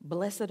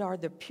 "Blessed are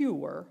the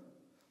pure,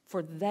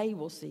 for they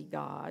will see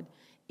God,"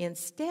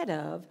 instead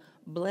of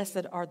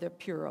 "Blessed are the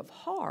pure of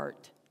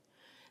heart,"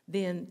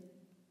 then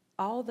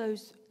all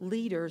those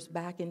leaders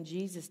back in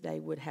Jesus' day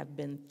would have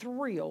been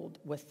thrilled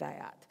with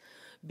that,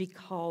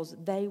 because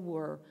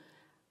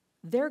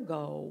their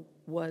goal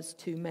was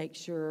to make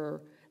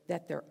sure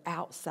that their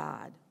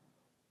outside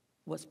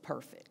was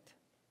perfect,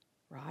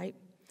 right?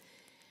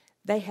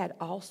 They had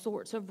all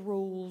sorts of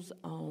rules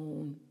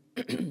on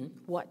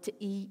what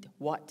to eat,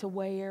 what to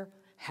wear,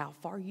 how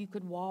far you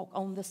could walk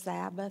on the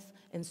Sabbath,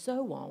 and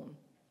so on.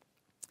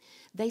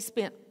 They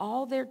spent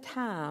all their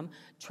time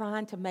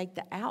trying to make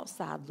the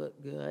outside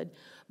look good,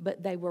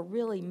 but they were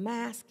really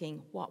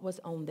masking what was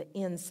on the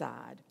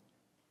inside.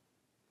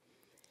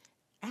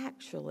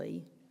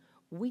 Actually,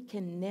 we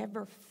can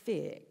never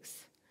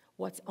fix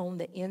what's on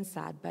the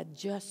inside by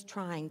just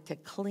trying to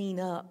clean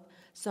up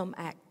some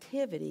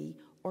activity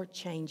or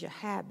change a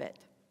habit.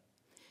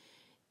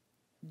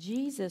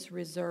 Jesus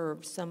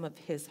reserved some of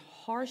his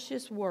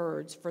harshest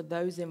words for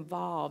those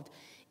involved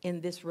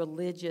in this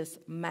religious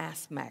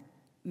mask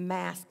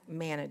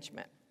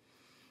management.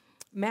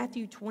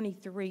 Matthew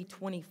 23,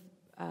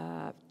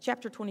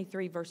 chapter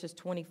 23, verses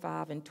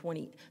 25 and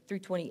 20 through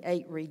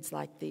 28 reads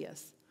like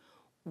this: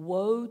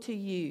 "Woe to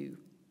you."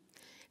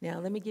 Now,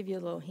 let me give you a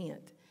little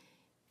hint.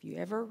 If you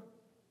ever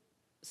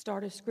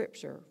start a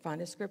scripture,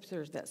 find a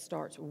scripture that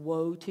starts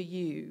 "woe to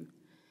you,"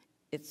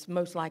 it's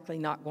most likely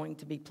not going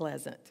to be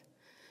pleasant.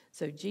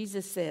 So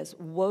Jesus says,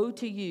 "Woe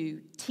to you,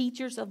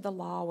 teachers of the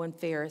law and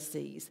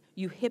Pharisees,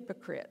 you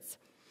hypocrites!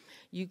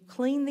 You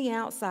clean the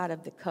outside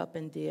of the cup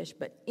and dish,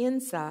 but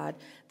inside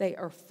they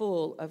are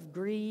full of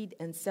greed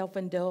and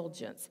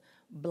self-indulgence.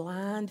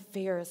 Blind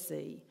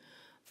Pharisee!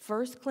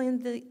 First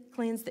cleanse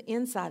the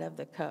inside of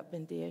the cup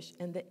and dish,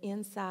 and the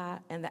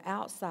inside and the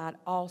outside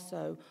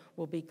also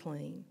will be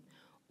clean.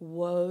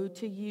 Woe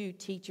to you,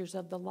 teachers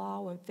of the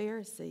law and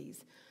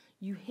Pharisees,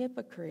 you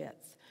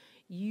hypocrites!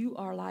 You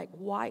are like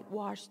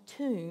whitewashed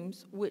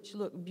tombs, which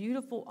look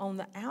beautiful on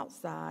the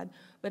outside,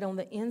 but on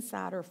the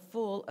inside are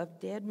full of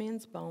dead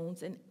men's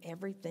bones and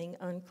everything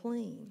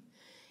unclean.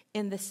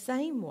 In the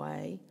same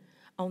way,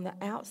 On the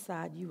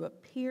outside, you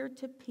appear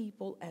to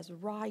people as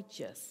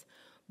righteous,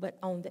 but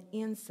on the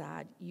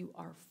inside, you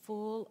are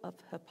full of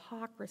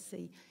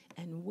hypocrisy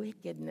and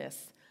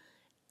wickedness.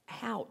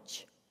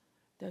 Ouch.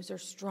 Those are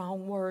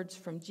strong words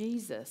from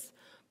Jesus.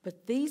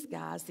 But these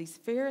guys, these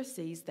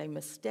Pharisees, they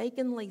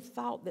mistakenly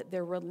thought that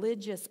their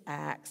religious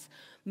acts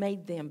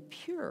made them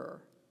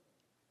pure.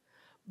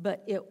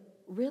 But it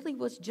really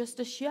was just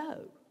a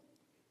show.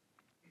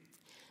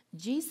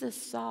 Jesus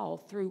saw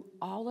through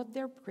all of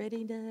their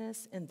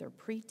prettiness and their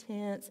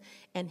pretense,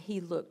 and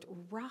he looked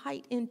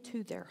right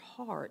into their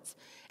hearts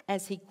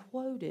as he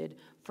quoted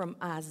from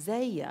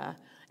Isaiah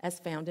as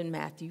found in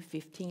Matthew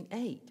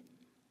 15:8,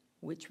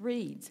 which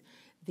reads,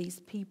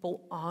 "These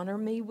people honor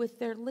me with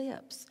their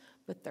lips,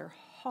 but their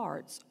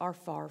hearts are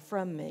far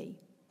from me."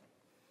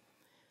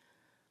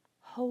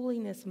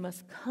 Holiness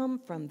must come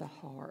from the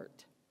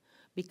heart,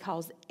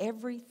 because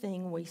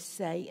everything we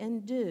say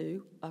and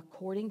do,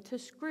 according to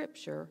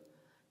Scripture,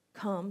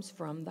 comes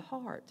from the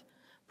heart.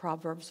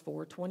 Proverbs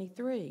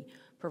 4:23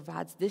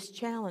 provides this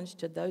challenge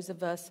to those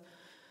of us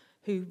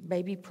who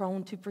may be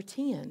prone to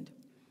pretend.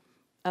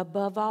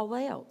 Above all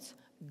else,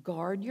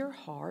 guard your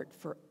heart,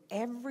 for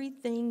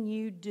everything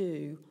you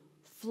do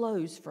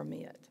flows from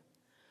it.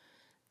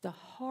 The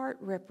heart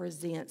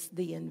represents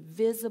the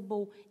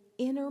invisible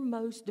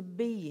innermost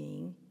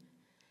being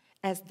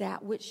as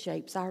that which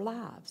shapes our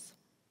lives.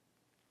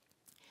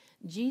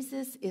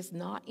 Jesus is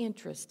not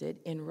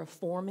interested in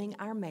reforming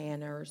our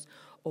manners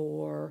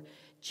or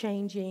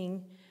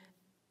changing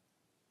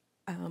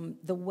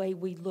the way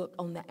we look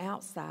on the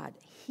outside.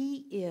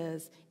 He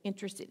is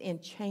interested in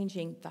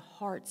changing the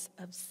hearts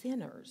of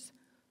sinners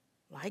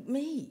like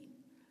me,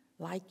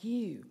 like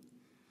you.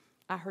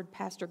 I heard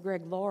Pastor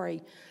Greg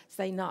Laurie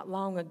say not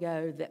long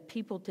ago that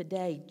people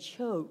today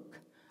choke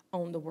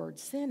on the word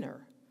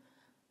sinner,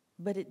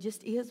 but it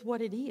just is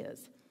what it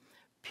is.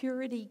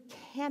 Purity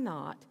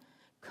cannot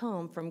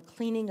come from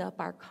cleaning up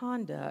our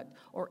conduct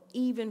or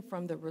even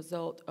from the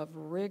result of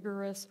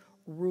rigorous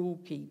rule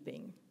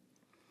keeping.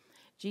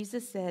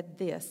 Jesus said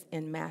this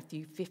in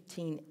Matthew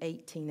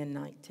 15:18 and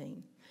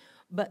 19.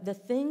 "But the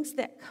things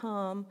that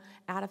come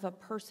out of a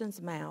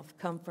person's mouth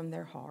come from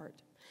their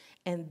heart,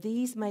 and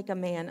these make a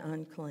man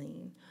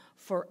unclean.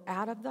 For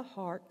out of the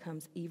heart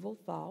comes evil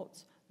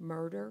thoughts,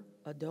 murder,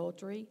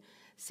 adultery,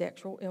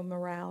 sexual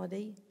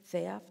immorality,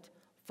 theft,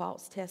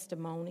 false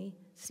testimony,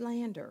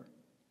 slander."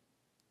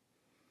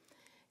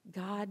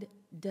 God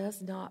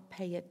does not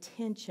pay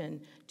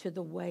attention to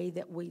the way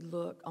that we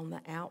look on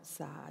the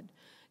outside.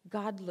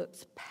 God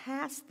looks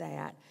past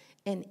that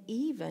and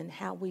even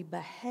how we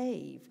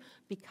behave,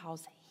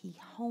 because he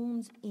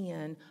hones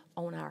in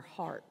on our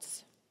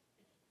hearts.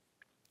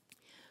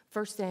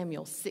 1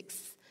 Samuel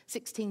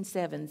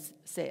 16:7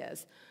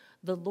 says,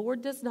 "The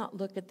Lord does not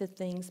look at the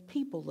things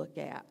people look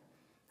at.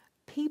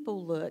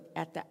 People look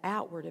at the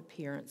outward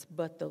appearance,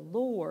 but the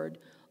Lord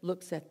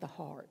looks at the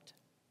heart."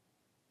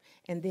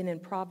 And then in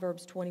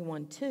Proverbs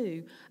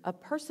 21:2, "A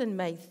person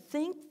may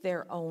think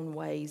their own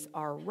ways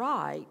are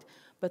right,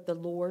 but the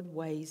Lord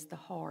weighs the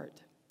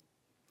heart."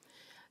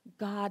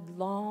 God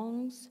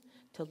longs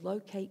to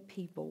locate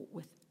people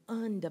with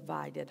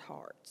undivided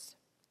hearts.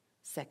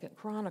 2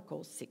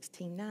 Chronicles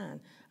 16:9.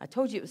 I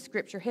told you it was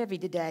scripture heavy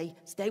today.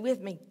 Stay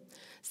with me.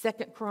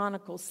 2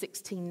 Chronicles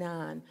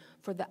 16:9.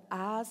 "For the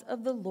eyes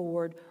of the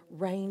Lord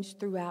range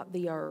throughout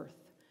the earth,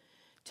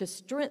 to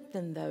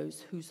strengthen those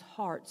whose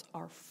hearts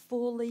are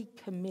fully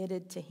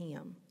committed to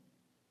him."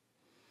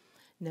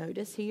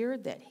 Notice here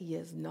that he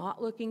is not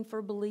looking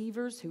for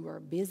believers who are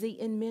busy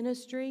in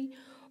ministry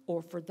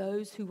or for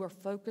those who are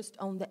focused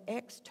on the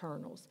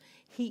externals.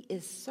 He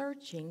is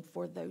searching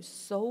for those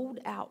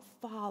sold-out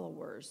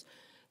followers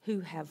who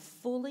have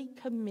fully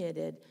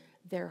committed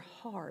their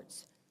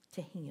hearts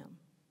to him.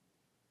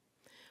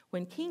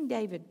 When King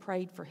David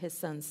prayed for his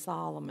son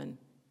Solomon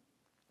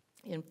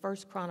in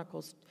 1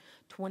 Chronicles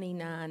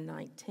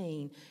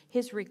 29:19,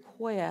 his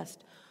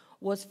request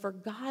was for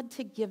God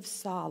to give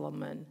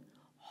Solomon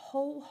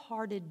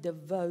wholehearted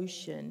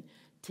devotion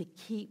to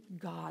keep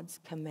God's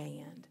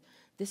command.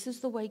 This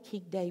is the way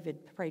King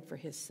David prayed for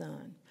his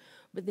son.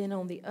 But then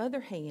on the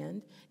other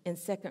hand, in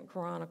 2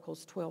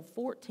 Chronicles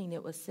 12:14,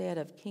 it was said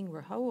of King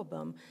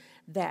Rehoboam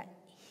that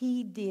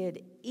he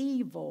did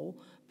evil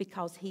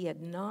because he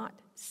had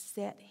not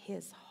set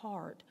his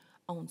heart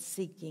on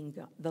seeking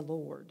the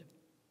Lord.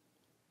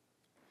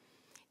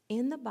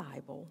 In the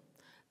Bible,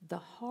 the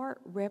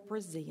heart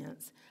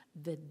represents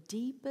the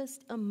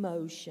deepest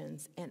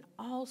emotions and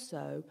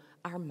also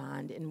our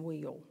mind and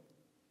will.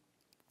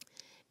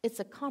 It's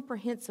a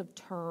comprehensive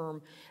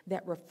term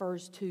that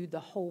refers to the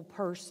whole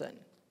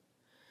person.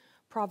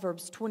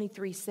 Proverbs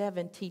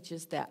 23:7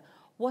 teaches that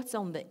what's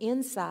on the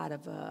inside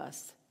of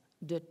us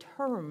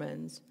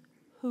determines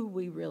who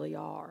we really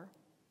are.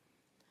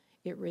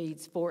 It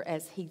reads, "For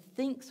as he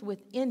thinks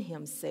within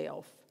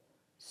himself,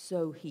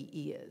 so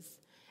he is."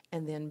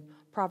 And then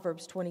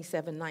Proverbs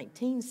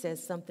 27:19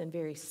 says something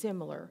very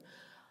similar.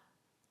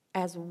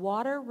 "As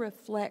water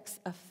reflects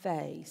a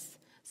face,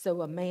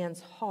 so a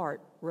man's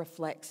heart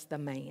reflects the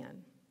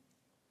man."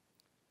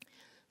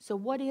 So,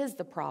 what is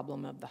the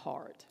problem of the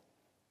heart?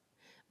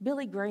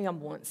 Billy Graham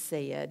once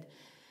said,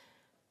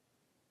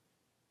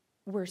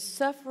 "We're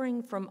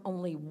suffering from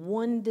only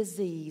one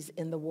disease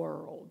in the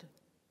world."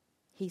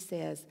 He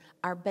says,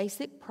 "Our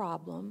basic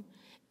problem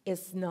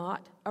is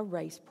not a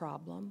race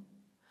problem.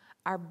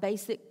 Our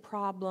basic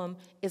problem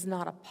is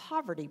not a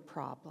poverty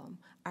problem.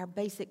 Our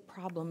basic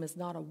problem is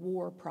not a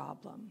war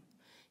problem."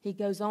 He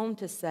goes on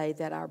to say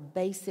that our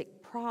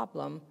basic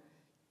problem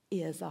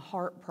is a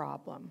heart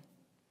problem.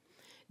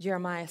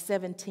 Jeremiah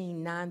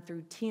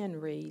 17:9-10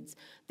 reads,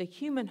 "The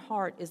human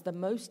heart is the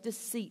most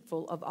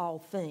deceitful of all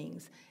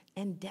things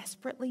and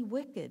desperately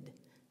wicked."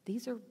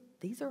 These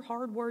are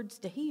hard words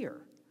to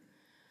hear.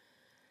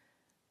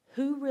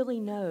 "Who really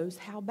knows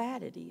how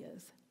bad it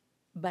is?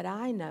 But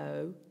I,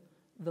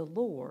 the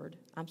Lord,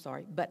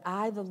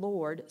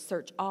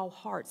 search all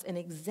hearts and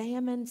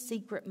examine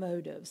secret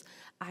motives.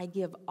 I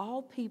give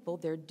all people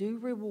their due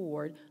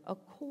reward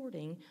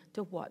according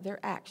to what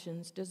their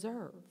actions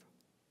deserve."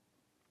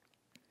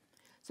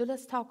 So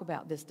let's talk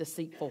about this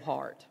deceitful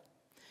heart.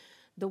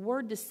 The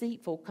word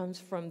deceitful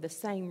comes from the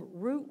same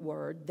root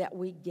word that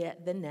we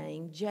get the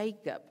name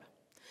Jacob.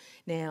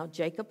 Now,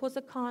 Jacob was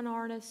a con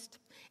artist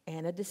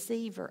and a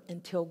deceiver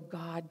until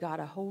God got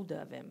a hold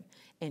of him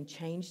and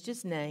changed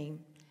his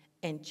name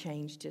and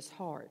changed his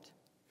heart.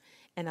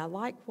 And I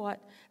like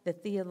what the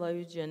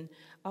theologian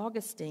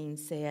Augustine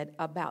said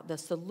about the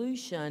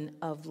solution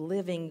of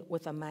living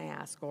with a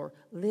mask or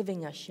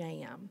living a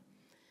sham.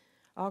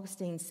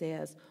 Augustine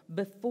says,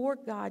 "Before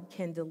God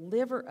can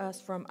deliver us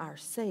from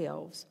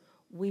ourselves,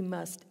 we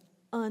must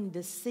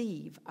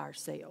undeceive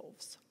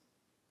ourselves."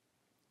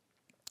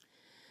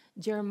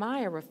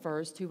 Jeremiah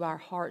refers to our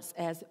hearts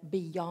as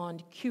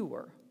beyond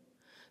cure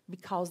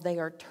because they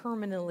are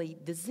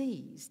terminally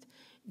diseased.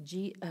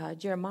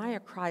 Jeremiah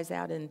cries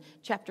out in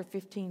chapter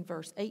 15,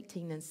 verse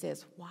 18 and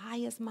says, "Why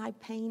is my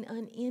pain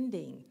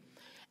unending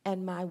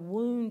and my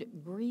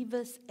wound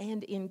grievous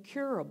and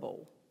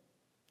incurable?"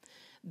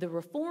 The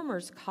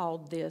reformers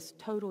called this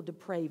total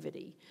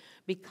depravity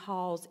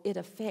because it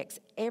affects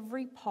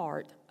every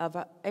part of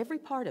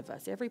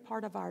us, every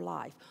part of our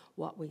life,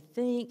 what we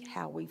think,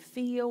 how we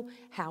feel,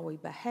 how we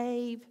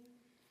behave.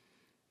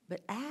 But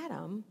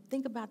Adam,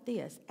 think about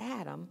this,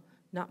 Adam,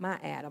 not my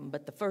Adam,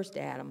 but the first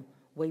Adam,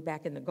 way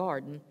back in the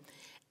garden,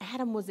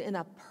 Adam was in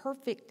a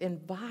perfect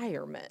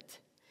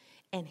environment,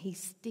 and he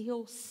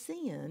still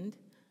sinned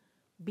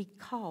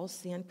because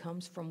sin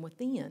comes from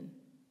within.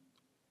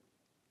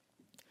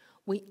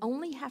 We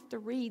only have to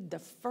read the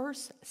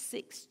first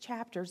 6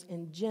 chapters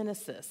in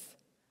Genesis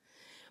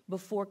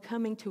before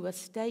coming to a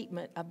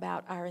statement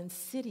about our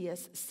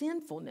insidious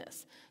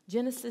sinfulness.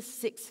 Genesis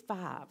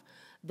 6:5.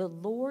 "The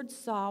Lord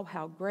saw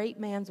how great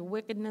man's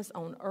wickedness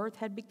on earth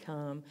had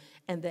become,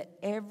 and that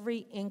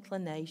every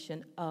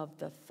inclination of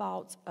the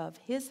thoughts of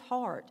his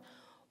heart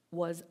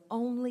was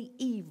only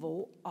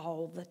evil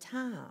all the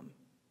time."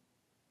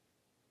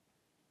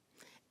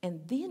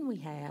 And then we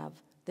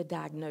have the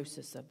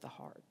diagnosis of the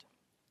heart.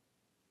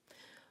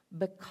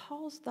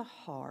 Because the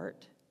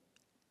heart,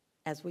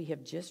 as we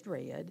have just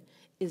read,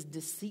 is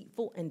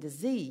deceitful and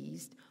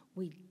diseased,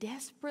 we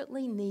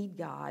desperately need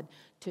God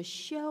to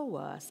show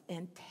us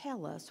and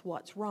tell us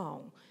what's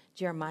wrong.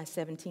 Jeremiah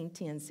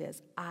 17:10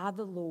 says, "I,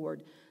 the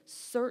Lord,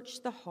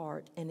 search the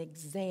heart and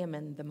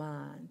examine the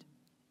mind."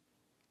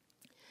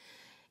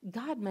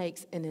 God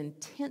makes an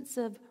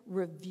intensive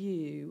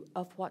review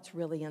of what's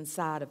really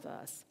inside of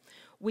us.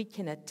 We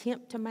can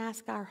attempt to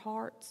mask our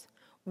hearts.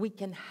 We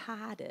can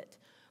hide it.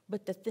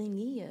 But the thing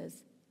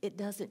is, it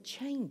doesn't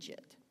change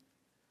it.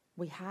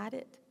 We hide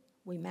it,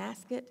 we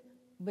mask it,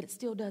 but it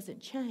still doesn't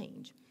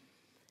change.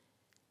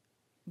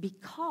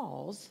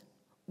 Because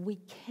we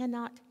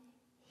cannot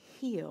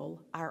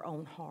heal our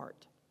own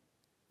heart.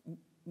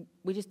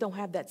 We just don't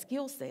have that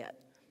skill set.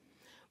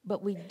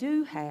 But we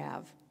do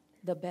have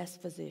the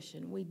best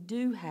physician. We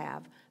do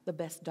have the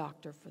best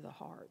doctor for the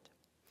heart.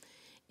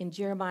 In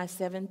Jeremiah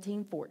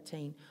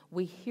 17:14,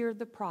 we hear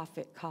the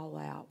prophet call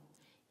out,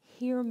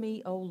 "Hear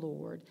me, O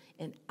Lord,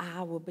 and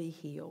I will be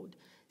healed.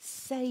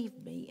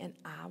 Save me, and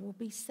I will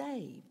be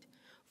saved,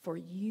 for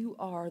you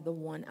are the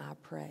one I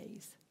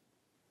praise."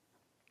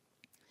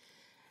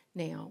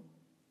 Now,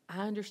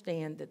 I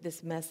understand that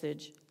this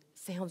message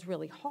sounds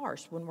really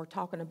harsh when we're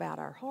talking about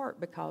our heart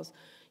because,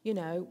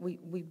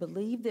 we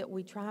believe that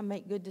we try and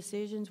make good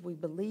decisions. We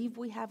believe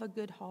we have a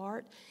good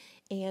heart,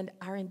 and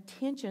our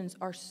intentions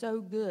are so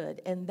good,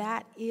 and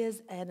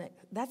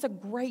that's a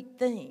great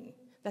thing.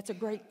 That's a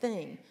great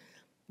thing.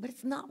 But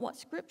it's not what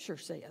Scripture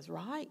says,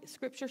 right?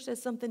 Scripture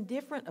says something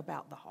different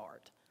about the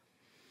heart.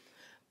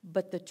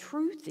 But the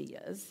truth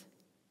is,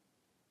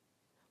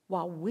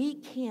 while we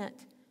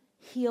can't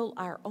heal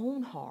our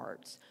own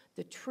hearts,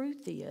 the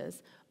truth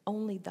is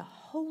only the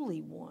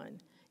Holy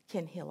One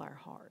can heal our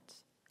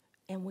hearts.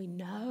 And we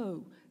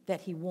know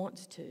that He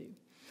wants to.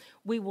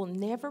 We will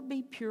never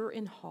be pure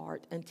in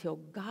heart until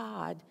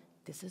God,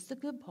 this is the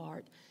good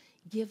part,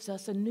 gives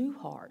us a new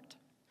heart.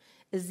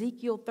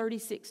 Ezekiel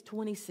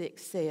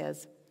 36:26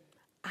 says,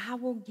 I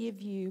will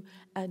give you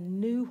a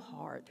new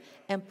heart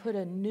and put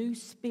a new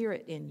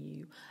spirit in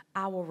you.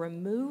 I will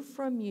remove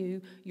from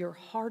you your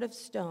heart of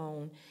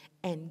stone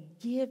and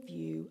give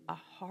you a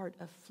heart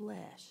of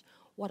flesh.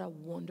 What a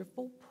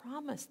wonderful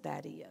promise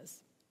that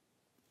is.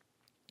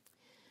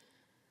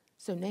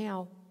 So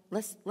now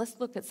let's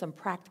look at some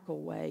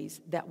practical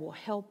ways that will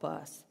help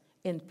us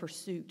in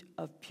pursuit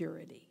of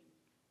purity.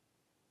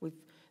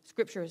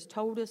 Scripture has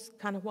told us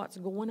kind of what's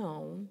going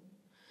on.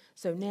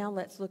 So now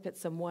let's look at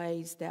some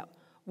ways that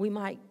we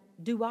might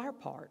do our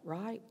part,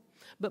 right?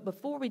 But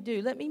before we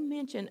do, let me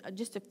mention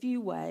just a few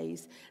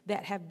ways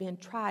that have been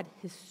tried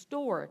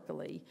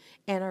historically,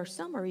 and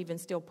some are even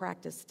still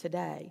practiced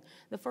today.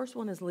 The first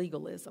one is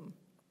legalism.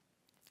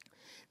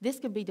 This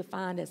can be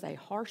defined as a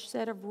harsh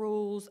set of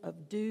rules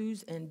of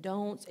do's and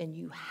don'ts, and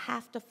you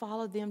have to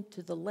follow them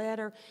to the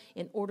letter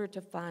in order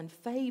to find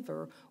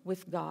favor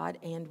with God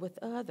and with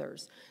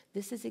others.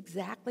 This is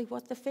exactly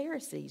what the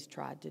Pharisees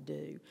tried to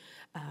do.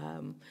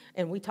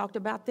 And we talked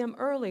about them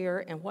earlier,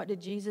 and what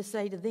did Jesus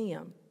say to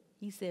them?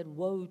 He said,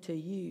 "Woe to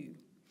you."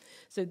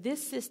 So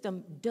this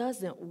system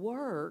doesn't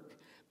work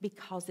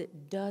because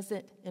it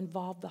doesn't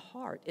involve the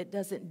heart. It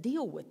doesn't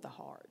deal with the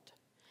heart.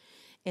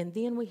 And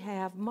then we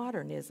have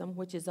modernism,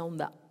 which is on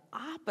the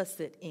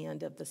opposite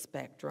end of the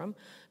spectrum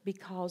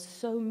because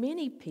so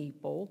many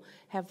people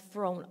have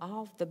thrown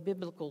off the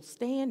biblical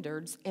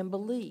standards and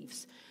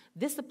beliefs.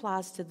 This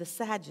applies to the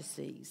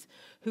Sadducees,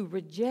 who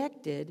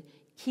rejected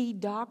key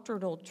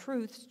doctrinal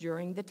truths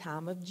during the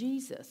time of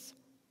Jesus.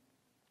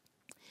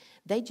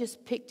 They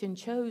just picked and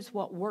chose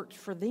what worked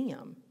for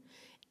them.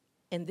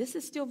 And this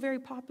is still very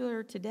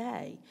popular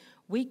today.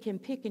 We can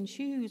pick and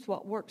choose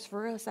what works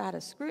for us out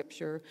of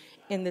Scripture,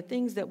 and the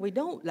things that we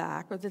don't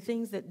like or the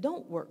things that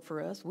don't work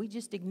for us, we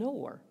just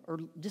ignore or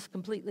just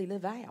completely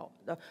leave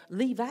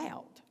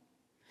out.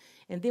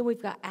 And then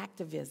we've got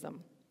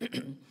activism.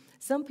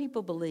 Some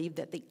people believe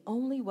that the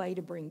only way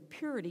to bring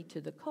purity to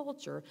the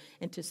culture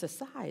and to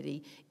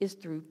society is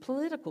through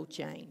political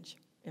change.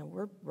 And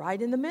we're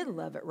right in the middle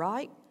of it,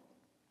 right?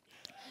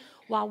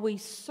 While we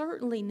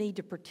certainly need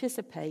to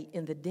participate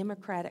in the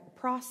democratic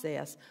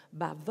process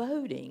by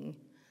voting,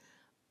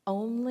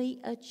 only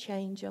a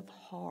change of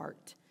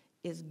heart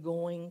is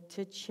going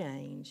to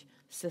change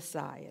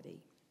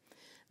society.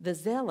 The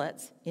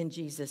Zealots in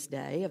Jesus'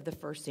 day of the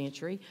first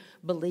century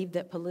believed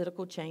that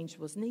political change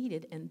was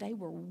needed, and they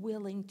were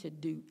willing to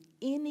do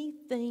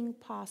anything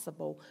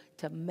possible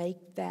to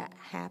make that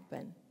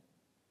happen.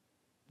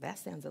 That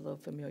sounds a little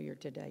familiar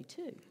today,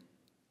 too.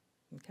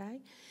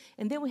 Okay?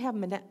 And then we have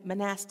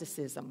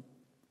monasticism.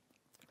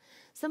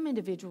 Some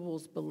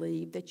individuals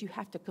believe that you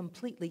have to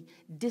completely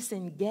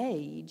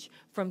disengage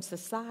from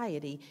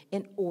society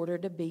in order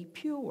to be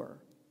pure.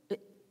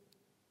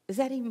 Is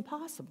that even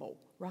possible,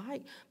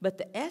 right? But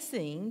the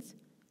Essenes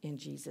in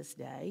Jesus'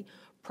 day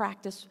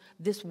practiced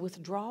this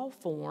withdrawal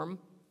form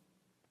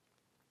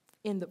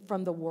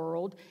from the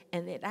world,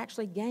 and it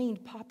actually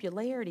gained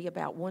popularity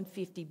about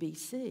 150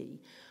 BC.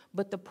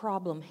 But the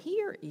problem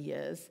here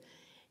is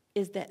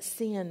that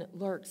sin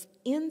lurks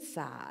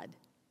inside,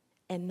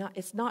 and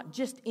it's not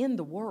just in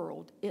the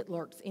world, it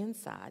lurks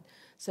inside.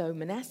 So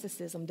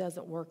monasticism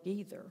doesn't work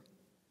either.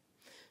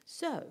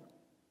 So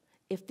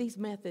if these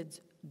methods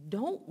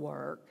don't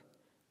work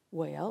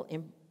well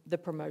in the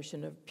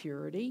promotion of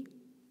purity,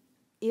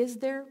 is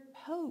there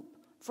hope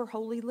for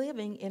holy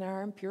living in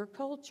our impure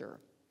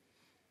culture?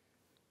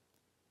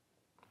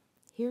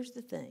 Here's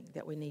the thing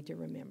that we need to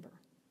remember.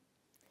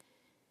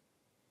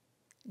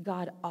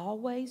 God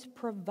always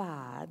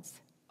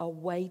provides a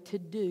way to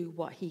do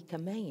what He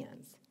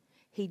commands.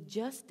 He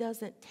just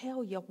doesn't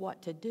tell you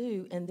what to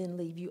do and then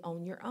leave you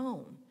on your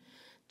own.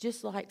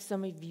 Just like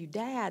some of you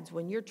dads,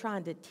 when you're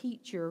trying to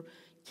teach your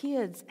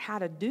kids how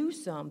to do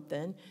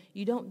something,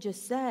 you don't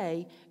just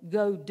say,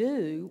 "Go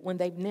do," when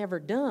they've never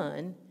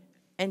done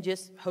and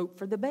just hope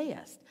for the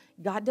best.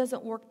 God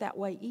doesn't work that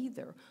way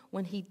either.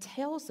 When He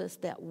tells us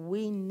that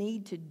we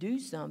need to do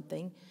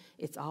something,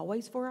 it's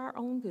always for our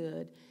own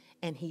good,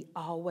 and He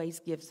always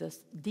gives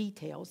us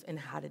details in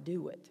how to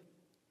do it.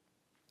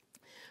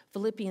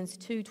 Philippians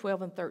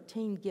 2:12 and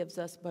 13 gives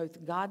us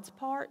both God's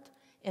part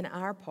and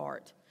our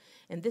part.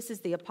 And this is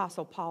the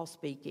Apostle Paul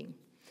speaking.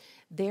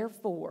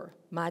 "Therefore,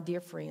 my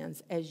dear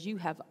friends, as you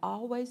have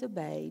always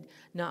obeyed,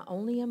 not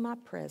only in my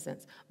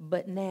presence,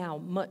 but now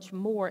much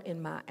more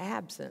in my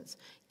absence,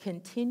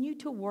 continue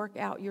to work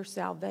out your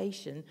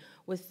salvation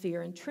with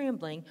fear and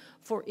trembling,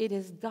 for it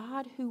is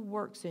God who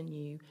works in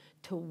you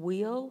to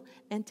will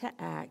and to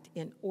act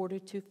in order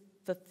to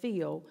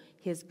fulfill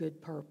His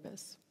good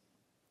purpose."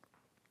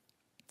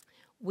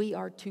 We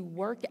are to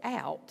work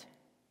out,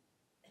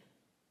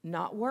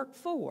 not work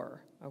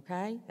for,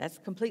 okay? That's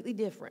completely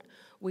different.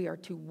 We are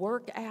to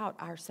work out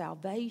our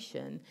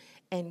salvation,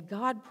 and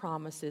God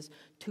promises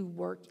to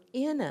work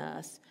in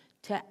us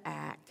to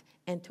act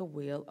and to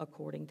will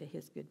according to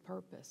His good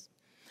purpose.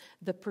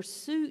 The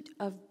pursuit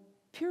of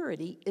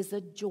purity is a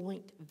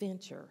joint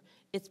venture.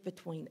 It's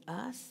between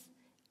us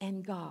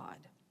and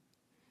God.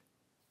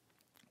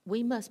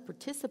 we must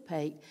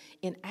participate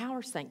in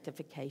our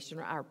sanctification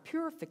or our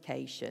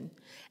purification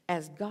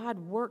as God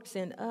works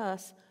in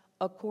us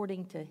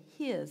according to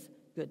His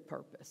good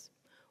purpose.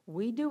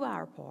 We do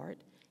our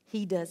part,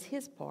 He does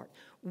His part.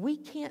 We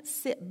can't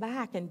sit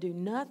back and do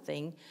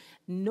nothing,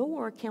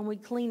 nor can we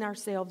clean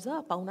ourselves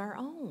up on our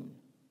own.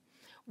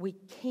 We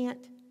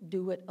can't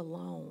do it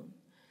alone.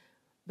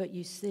 But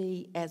you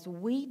see, as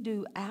we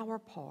do our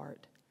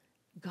part,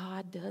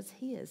 God does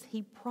His.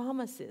 He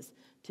promises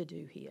to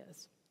do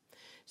His.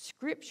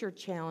 Scripture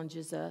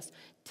challenges us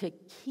to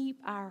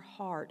keep our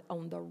heart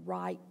on the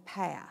right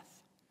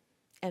path.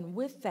 And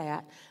with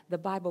that, the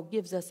Bible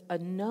gives us a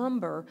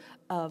number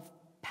of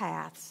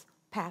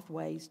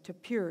pathways to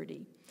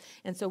purity.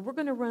 And so we're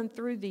going to run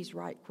through these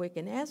right quick.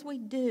 And as we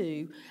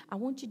do, I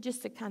want you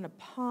just to kind of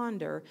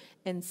ponder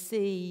and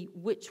see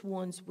which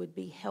ones would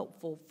be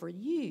helpful for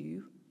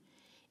you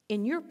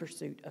in your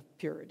pursuit of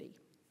purity.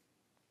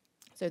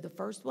 So the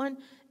first one,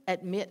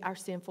 admit our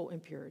sinful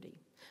impurity.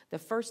 The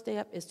first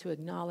step is to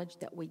acknowledge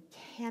that we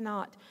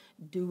cannot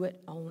do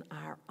it on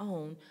our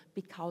own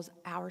because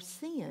our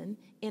sin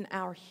in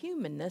our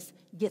humanness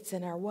gets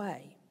in our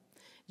way.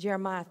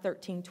 Jeremiah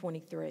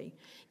 13:23.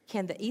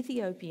 Can the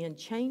Ethiopian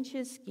change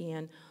his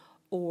skin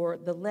or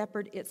the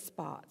leopard its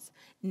spots?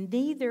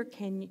 Neither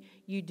can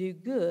you do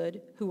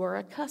good who are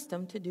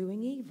accustomed to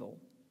doing evil.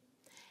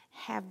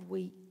 Have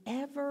we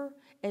ever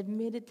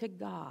admitted to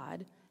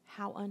God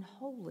how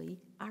unholy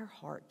our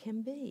heart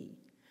can be?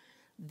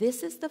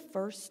 This is the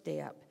first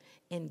step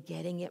in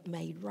getting it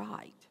made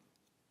right.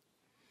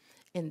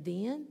 And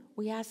then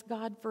we ask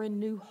God for a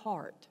new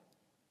heart.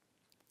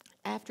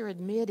 After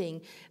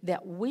admitting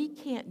that we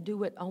can't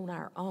do it on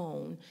our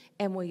own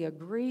and we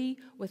agree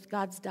with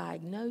God's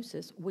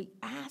diagnosis, we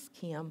ask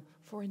Him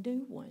for a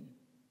new one.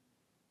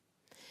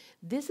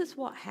 This is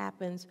what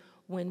happens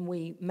when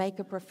we make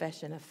a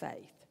profession of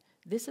faith.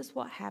 This is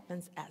what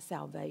happens at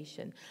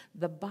salvation.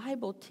 The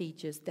Bible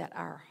teaches that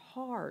our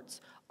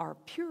hearts are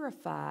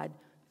purified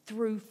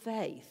through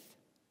faith.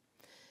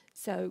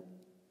 So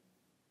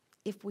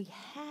if we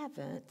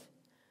haven't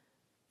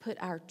put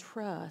our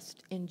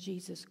trust in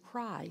Jesus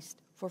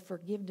Christ for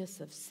forgiveness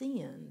of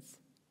sins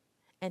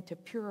and to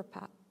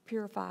purify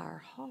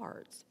our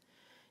hearts,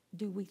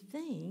 do we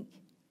think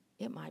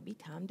it might be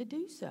time to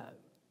do so?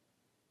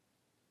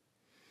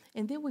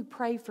 And then we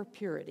pray for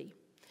purity.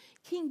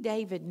 King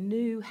David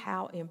knew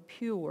how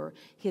impure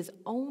his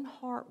own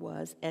heart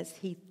was as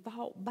he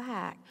thought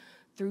back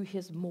through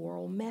his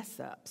moral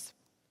mess-ups.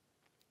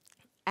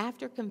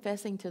 After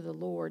confessing to the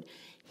Lord,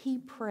 he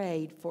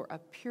prayed for a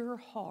pure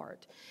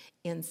heart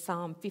in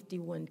Psalm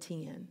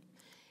 51:10.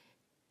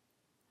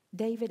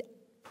 David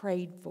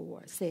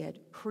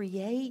said,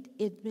 "Create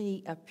in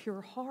me a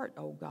pure heart,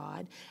 O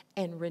God,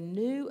 and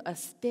renew a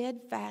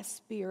steadfast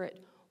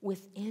spirit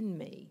within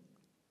me."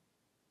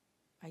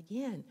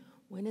 Again,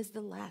 when is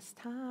the last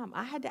time?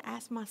 I had to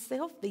ask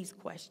myself these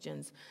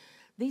questions.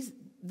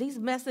 These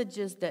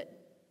messages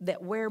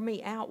that wear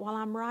me out while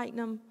I'm writing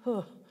them,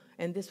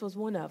 and this was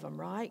one of them,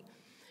 right?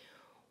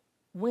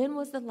 When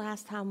was the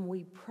last time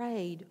we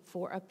prayed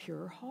for a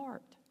pure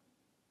heart?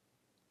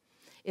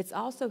 It's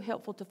also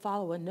helpful to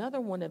follow another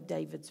one of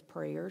David's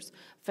prayers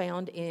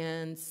found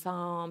in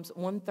Psalms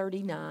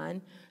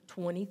 139,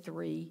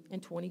 23,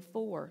 and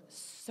 24.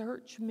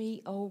 Search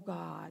me, O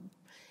God,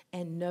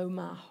 and know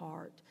my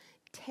heart.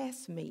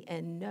 Test me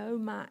and know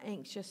my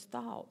anxious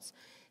thoughts.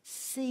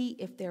 See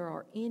if there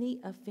are any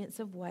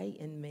offensive way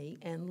in me,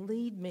 and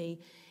lead me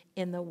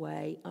in the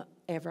way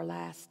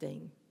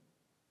everlasting.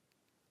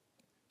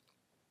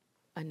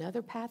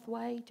 Another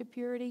pathway to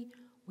purity,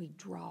 we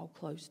draw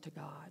close to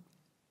God.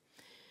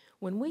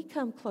 When we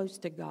come close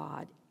to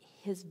God,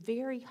 His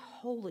very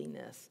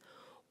holiness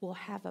will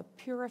have a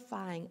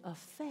purifying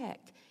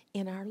effect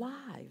in our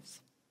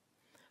lives.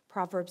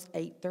 Proverbs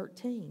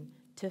 8:13,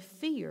 to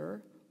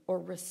fear or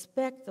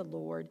respect the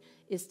Lord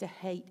is to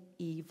hate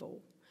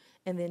evil.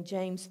 And then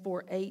James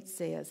 4:8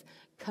 says,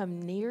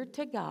 come near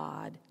to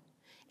God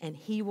and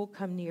He will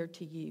come near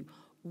to you.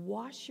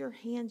 Wash your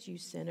hands, you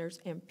sinners,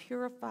 and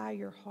purify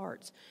your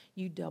hearts,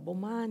 you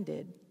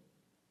double-minded.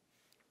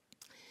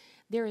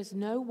 There is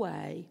no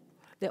way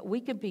that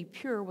we could be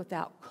pure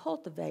without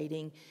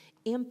cultivating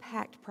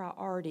impact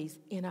priorities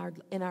in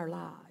our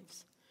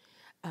lives.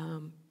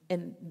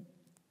 And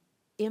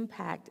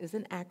impact is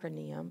an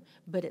acronym,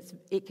 but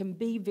it can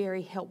be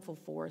very helpful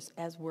for us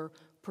as we're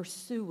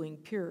pursuing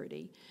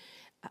purity.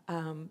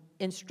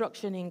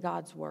 Instruction in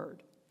God's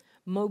Word,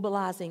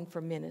 mobilizing for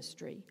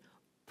ministry,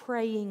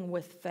 praying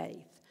with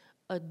faith,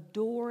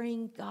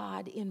 adoring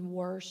God in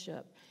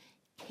worship,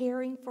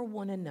 caring for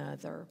one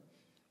another,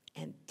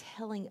 and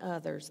telling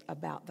others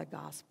about the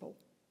gospel.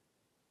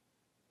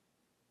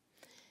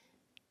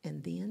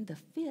 And then the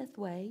fifth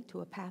way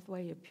to a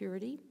pathway of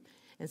purity,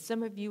 and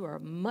some of you are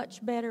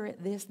much better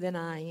at this than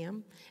I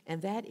am,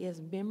 and that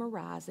is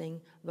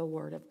memorizing the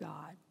Word of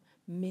God.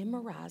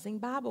 Memorizing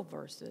Bible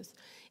verses.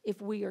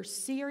 If we are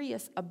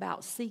serious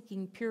about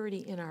seeking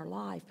purity in our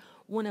life,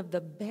 one of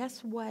the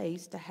best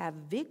ways to have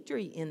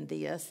victory in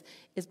this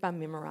is by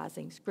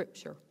memorizing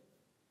Scripture.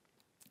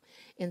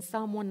 In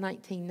Psalm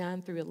 119,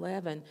 9 through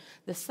 11,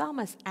 the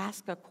psalmist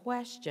asks a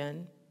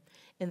question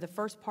in the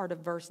first part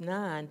of verse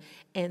 9,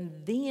 and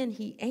then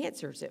he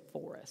answers it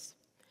for us.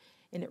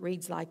 And it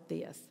reads like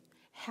this: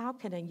 How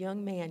can a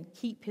young man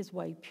keep his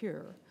way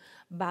pure?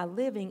 By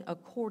living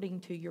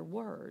according to your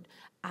word.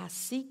 I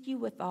seek you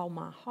with all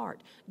my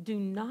heart. Do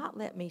not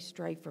let me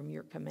stray from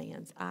your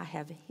commands. I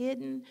have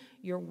hidden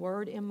your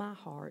word in my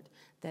heart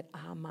that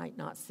I might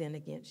not sin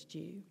against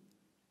you.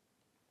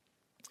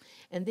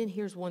 And then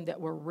here's one that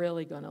we're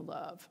really going to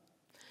love.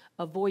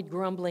 Avoid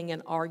grumbling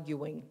and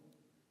arguing.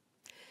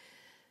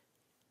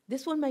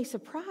 This one may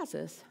surprise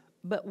us,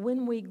 but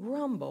when we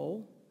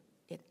grumble,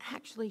 it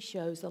actually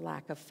shows a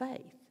lack of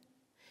faith.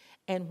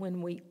 And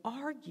when we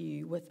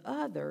argue with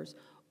others,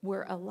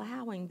 we're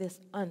allowing this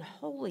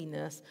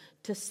unholiness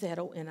to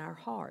settle in our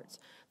hearts.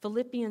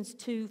 Philippians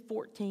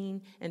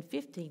 2:14 and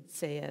 15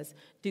 says,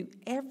 do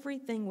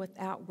everything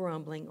without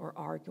grumbling or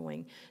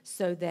arguing,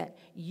 so that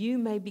you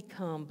may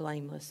become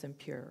blameless and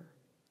pure.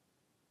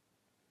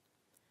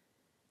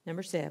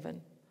 Number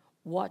 7,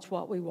 watch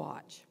what we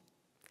watch.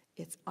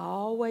 It's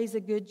always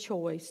a good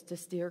choice to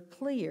steer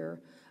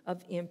clear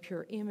of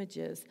impure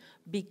images,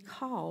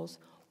 because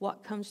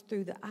what comes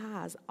through the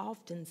eyes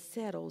often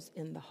settles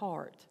in the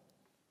heart.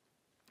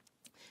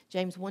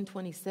 James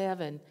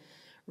 1:27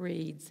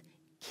 reads,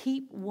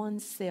 keep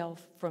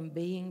oneself from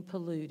being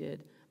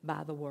polluted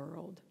by the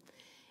world.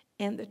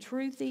 And the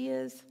truth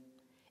is,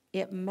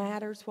 it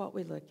matters what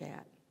we look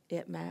at.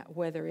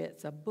 Whether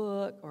it's a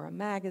book or a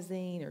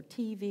magazine or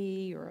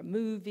TV or a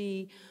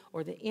movie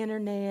or the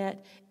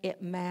internet,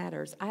 it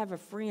matters. I have a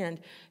friend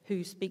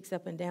who speaks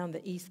up and down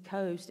the East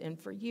Coast, and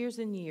for years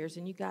and years,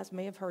 and you guys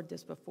may have heard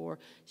this before,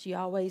 she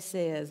always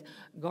says,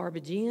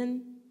 garbage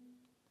in,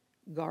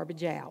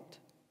 garbage out.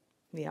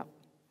 Yep.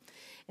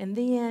 And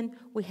then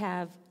we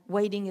have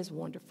waiting is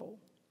wonderful.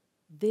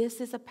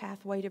 This is a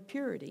pathway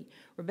to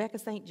Rebecca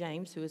St.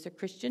 James, who is a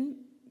Christian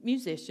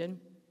musician,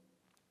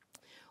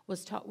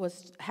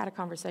 had a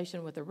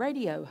conversation with a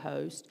radio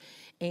host,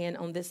 and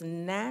on this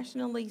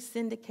nationally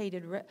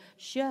syndicated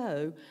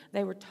show,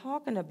 they were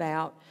talking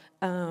about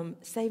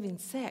saving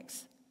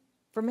sex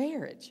for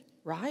marriage,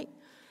 right?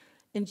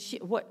 And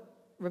what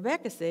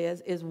Rebecca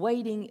says is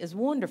waiting is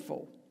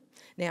wonderful.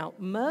 Now,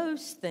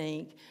 most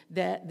think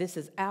that this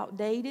is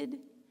outdated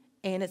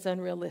and it's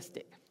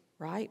unrealistic,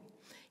 right?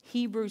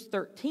 Hebrews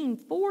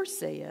 13:4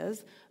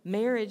 says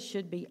marriage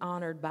should be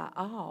honored by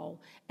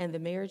all, and the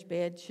marriage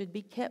bed should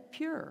be kept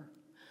pure.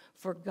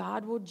 For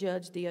God will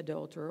judge the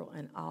adulterer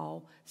and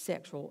all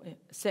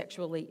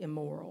sexually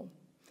immoral.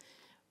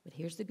 But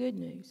here's the good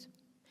news.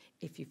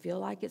 If you feel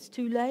like it's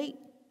too late,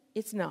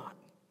 it's not.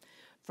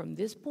 From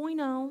this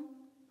point on,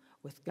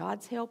 with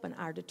God's help and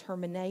our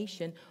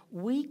determination,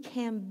 we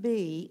can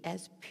be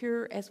as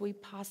pure as we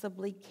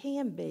possibly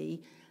can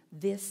be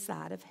this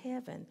side of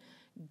heaven.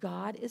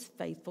 God is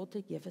faithful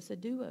to give us a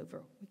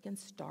do-over. We can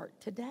start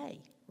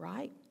today,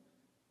 right?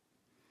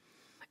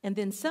 And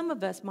then some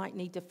of us might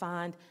need to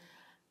find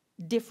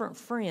different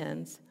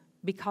friends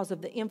because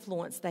of the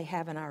influence they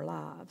have in our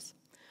lives.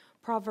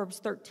 Proverbs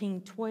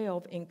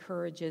 13:12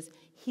 encourages,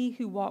 he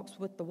who walks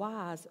with the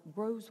wise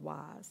grows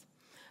wise,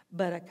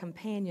 but a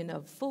companion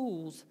of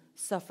fools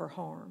suffer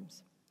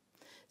harms.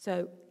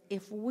 So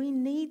if we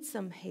need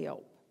some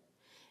help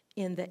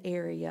in the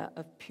area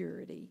of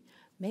purity,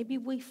 maybe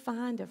we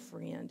find a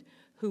friend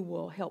who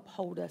will help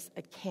hold us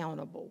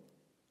accountable.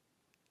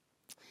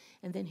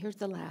 And then here's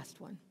the last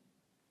one.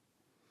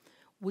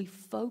 We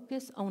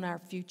focus on our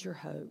future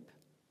hope.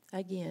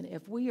 Again,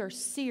 if we are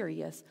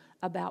serious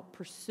about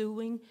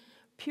pursuing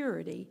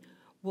purity,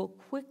 we'll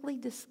quickly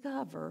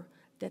discover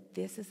that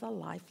this is a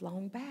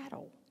lifelong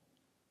battle.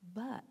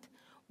 But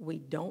we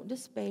don't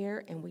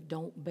despair and we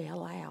don't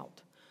bail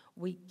out.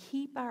 We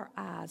keep our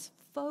eyes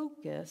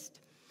focused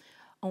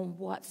on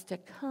what's to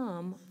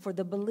come for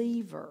the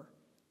believer.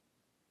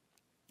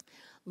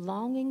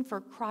 Longing for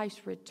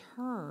Christ's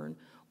return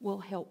will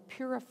help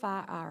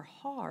purify our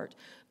heart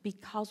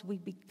because we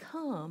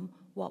become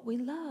what we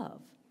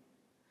love.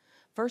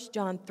 1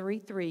 John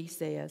 3:3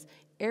 says,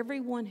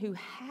 everyone who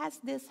has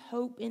this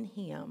hope in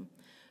him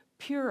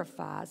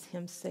purifies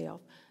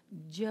himself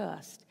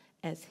just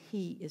as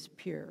he is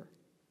pure.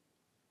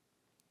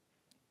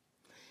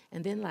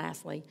 And then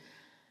lastly,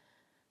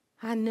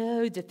 I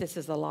know that this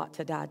is a lot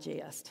to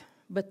digest,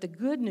 but the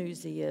good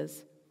news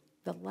is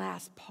the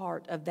last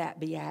part of that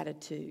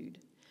beatitude,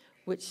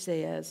 which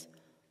says,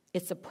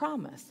 it's a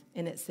promise,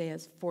 and it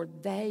says, for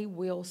they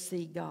will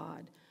see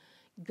God.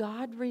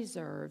 God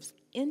reserves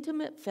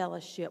intimate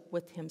fellowship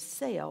with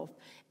himself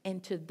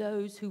and to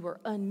those who are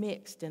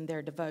unmixed in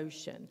their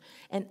devotion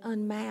and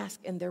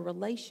unmasked in their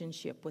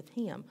relationship with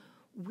him.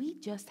 We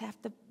just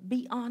have to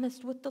be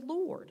honest with the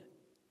Lord.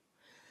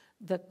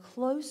 The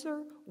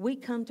closer we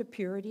come to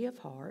purity of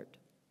heart,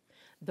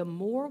 the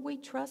more we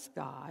trust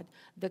God,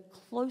 the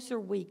closer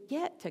we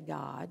get to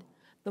God,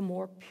 the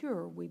more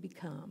pure we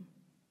become.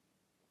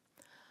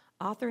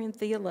 Author and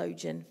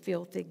theologian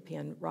Phil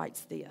Thigpen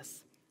writes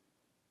this: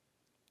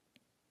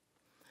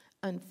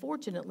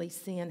 Unfortunately,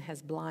 sin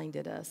has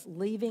blinded us,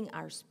 leaving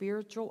our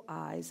spiritual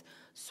eyes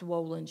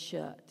swollen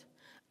shut,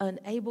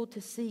 unable to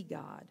see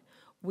God.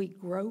 We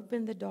grope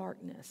in the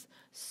darkness,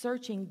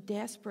 searching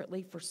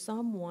desperately for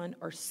someone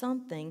or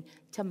something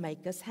to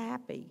make us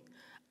happy.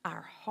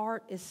 Our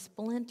heart is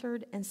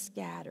splintered and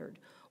scattered.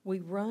 We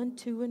run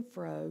to and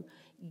fro,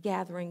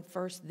 gathering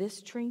first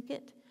this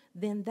trinket,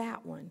 then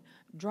that one,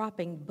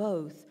 dropping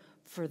both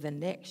for the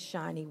next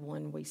shiny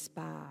one we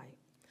spy.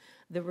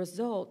 The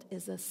result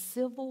is a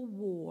civil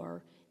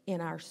war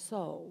in our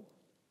soul.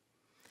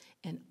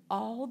 And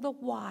all the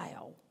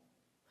while,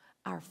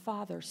 our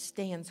Father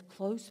stands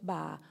close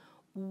by,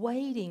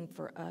 waiting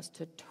for us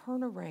to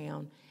turn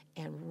around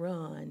and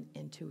run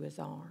into his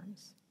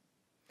arms.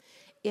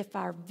 If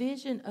our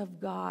vision of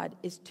God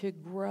is to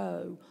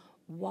grow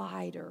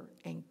wider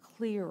and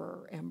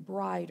clearer and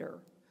brighter,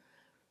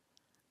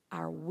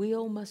 our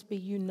will must be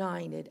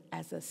united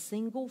as a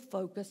single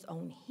focus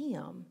on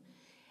him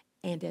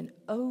and an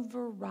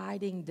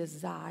overriding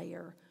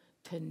desire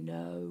to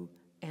know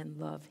and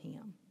love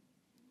him.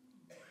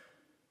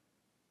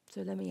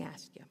 So let me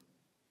ask you,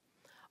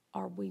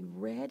 are we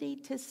ready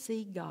to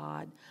see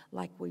God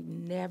like we've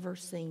never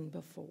seen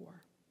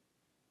before?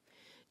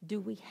 Do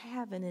we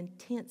have an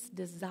intense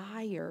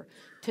desire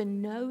to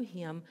know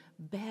him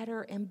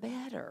better and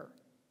better?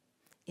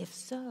 If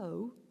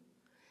so,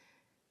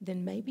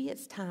 then maybe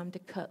it's time to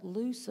cut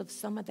loose of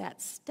some of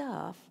that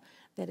stuff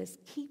that is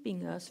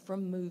keeping us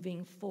from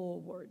moving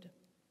forward.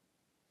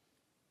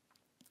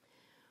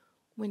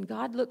 When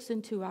God looks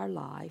into our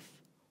life,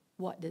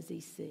 what does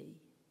he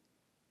see?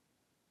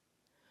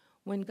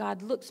 When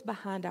God looks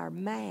behind our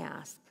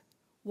mask,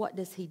 what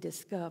does he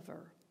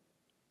discover?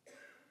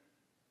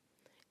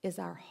 Is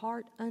our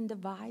heart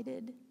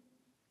undivided,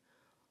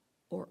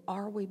 or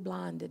are we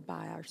blinded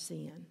by our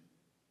sin?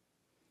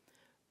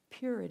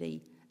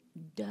 Purity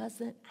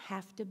doesn't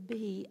have to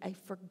be a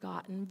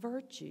forgotten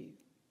virtue.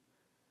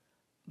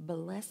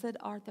 Blessed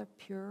are the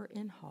pure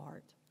in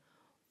heart,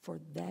 for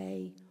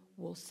they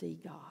will see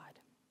God.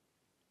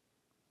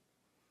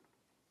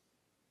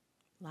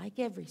 Like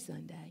every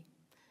Sunday,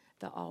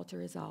 the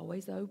altar is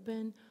always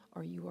open,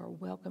 or you are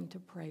welcome to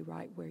pray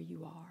right where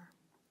you are.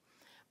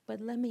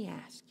 But let me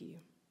ask you,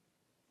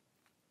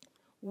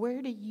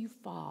 where do you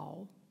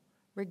fall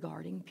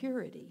regarding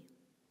purity?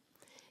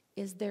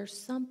 Is there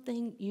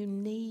something you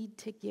need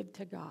to give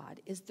to God?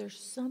 Is there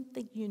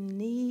something you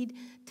need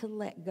to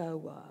let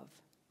go of?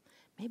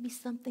 Maybe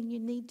something you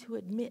need to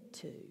admit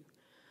to,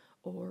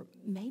 or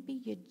maybe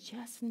you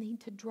just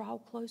need to draw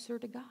closer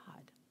to God.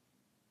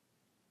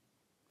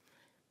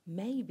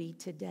 Maybe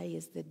today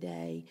is the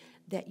day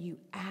that you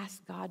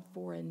ask God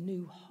for a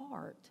new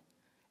heart,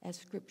 as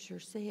Scripture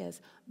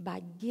says,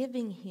 by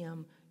giving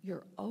him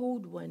your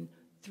old one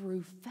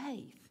through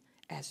faith,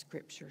 as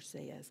Scripture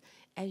says,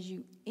 as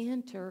you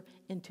enter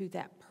into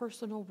that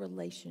personal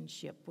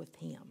relationship with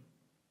him.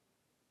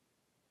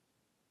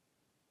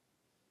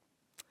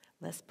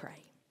 Let's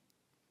pray.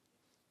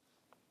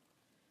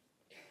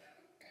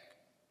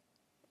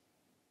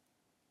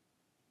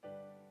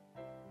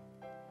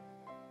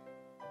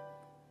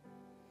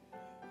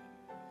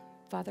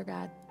 Father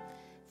God,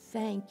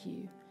 thank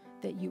you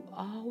that you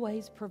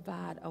always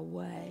provide a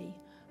way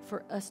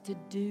for us to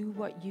do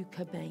what you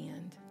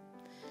command.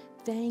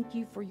 Thank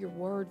you for your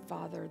word,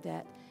 Father,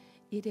 that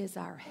it is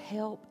our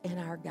help and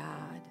our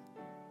guide.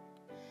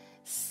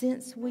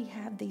 Since we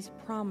have these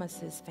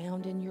promises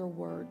found in your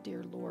word,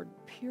 dear Lord,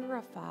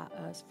 purify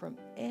us from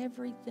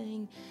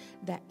everything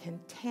that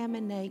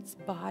contaminates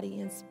body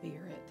and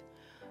spirit,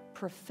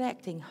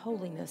 perfecting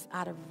holiness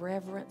out of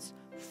reverence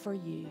for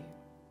you.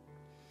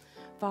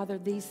 Father,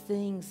 these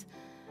things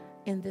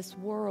in this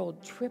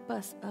world trip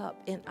us up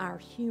in our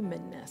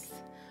humanness,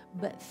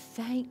 but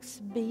thanks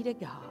be to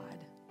God,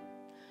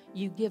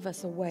 you give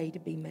us a way to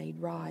be made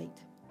right.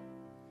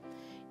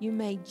 You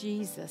made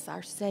Jesus,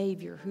 our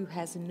Savior, who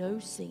has no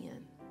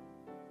sin,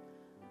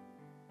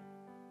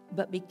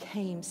 but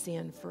became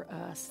sin for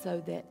us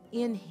so that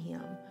in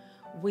him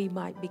we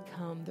might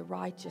become the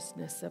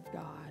righteousness of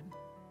God.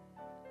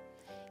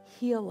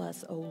 Heal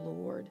us, O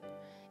Lord,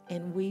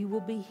 and we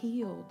will be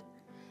healed.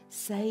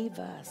 Save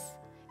us,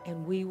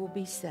 and we will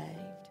be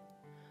saved.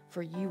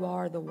 For you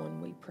are the one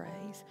we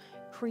praise.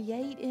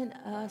 Create in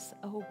us,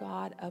 O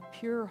God, a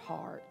pure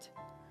heart,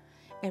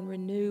 and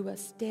renew a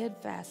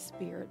steadfast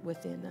spirit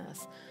within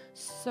us.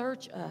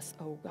 Search us,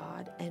 O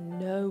God, and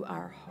know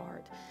our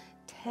heart.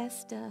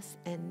 Test us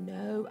and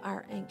know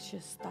our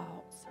anxious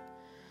thoughts.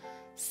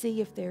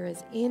 See if there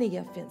is any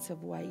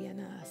offensive way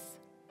in us,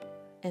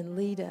 and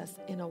lead us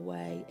in a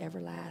way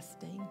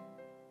everlasting.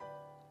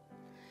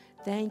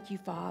 Thank you,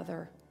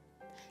 Father,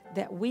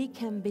 that we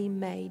can be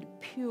made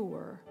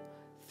pure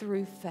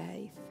through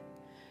faith,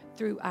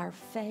 through our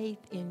faith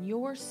in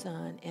your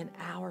Son and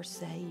our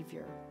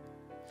Savior.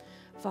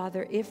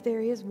 Father, if there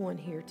is one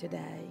here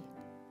today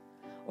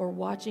or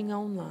watching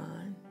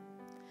online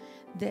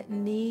that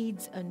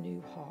needs a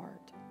new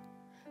heart,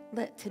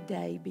 let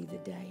today be the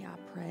day, I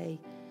pray,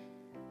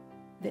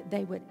 that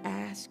they would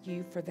ask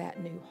you for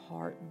that new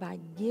heart by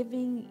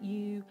giving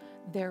you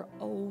their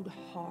old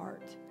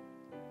heart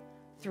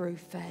through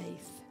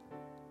faith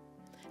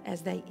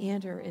as they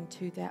enter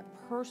into that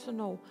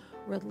personal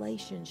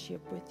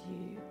relationship with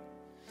you.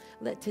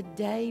 Let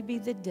today be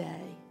the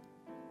day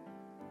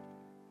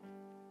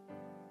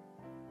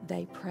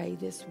they pray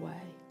this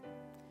way.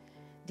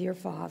 Dear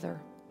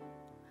Father,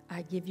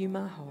 I give you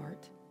my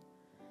heart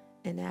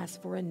and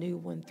ask for a new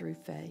one through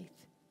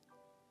faith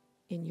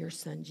in your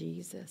Son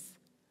Jesus.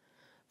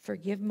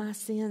 Forgive my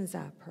sins,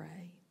 I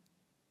pray.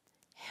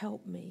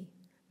 Help me,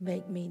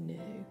 make me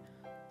new.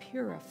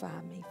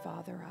 Purify me,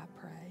 Father, I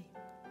pray.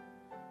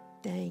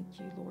 Thank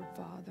you, Lord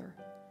Father.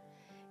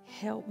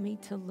 Help me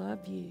to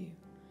love you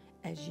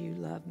as you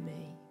love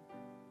me.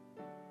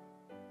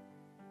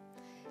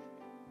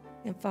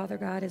 And Father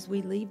God, as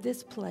we leave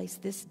this place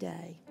this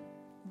day,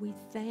 we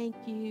thank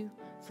you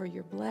for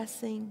your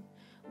blessing.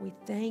 We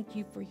thank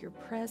you for your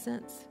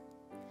presence.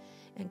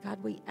 And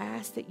God, we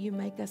ask that you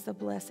make us a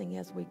blessing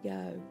as we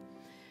go.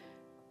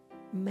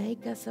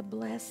 Make us a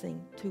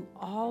blessing to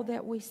all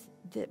that we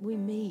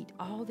meet,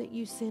 all that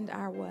you send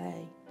our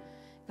way.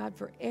 God,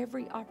 for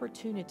every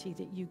opportunity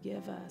that you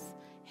give us,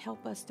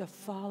 help us to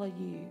follow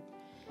you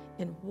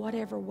in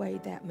whatever way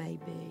that may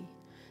be,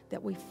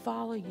 that we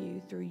follow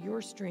you through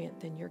your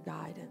strength and your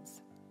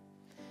guidance.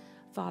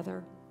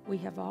 Father, we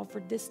have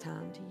offered this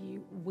time to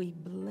you. We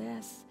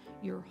bless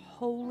your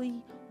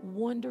holy,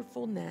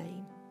 wonderful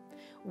name.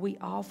 We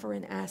offer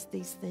and ask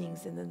these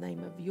things in the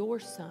name of your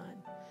Son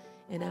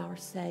and our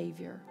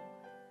Savior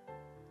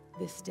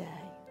this day.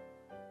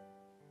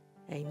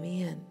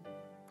 Amen.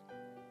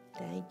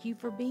 Thank you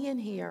for being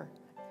here.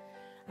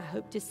 I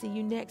hope to see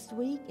you next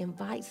week.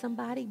 Invite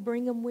somebody,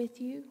 bring them with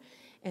you.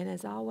 And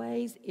as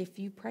always, if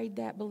you prayed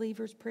that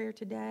believer's prayer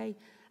today,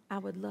 I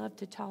would love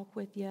to talk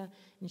with you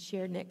and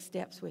share next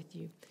steps with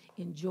you.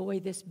 Enjoy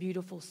this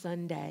beautiful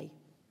Sunday.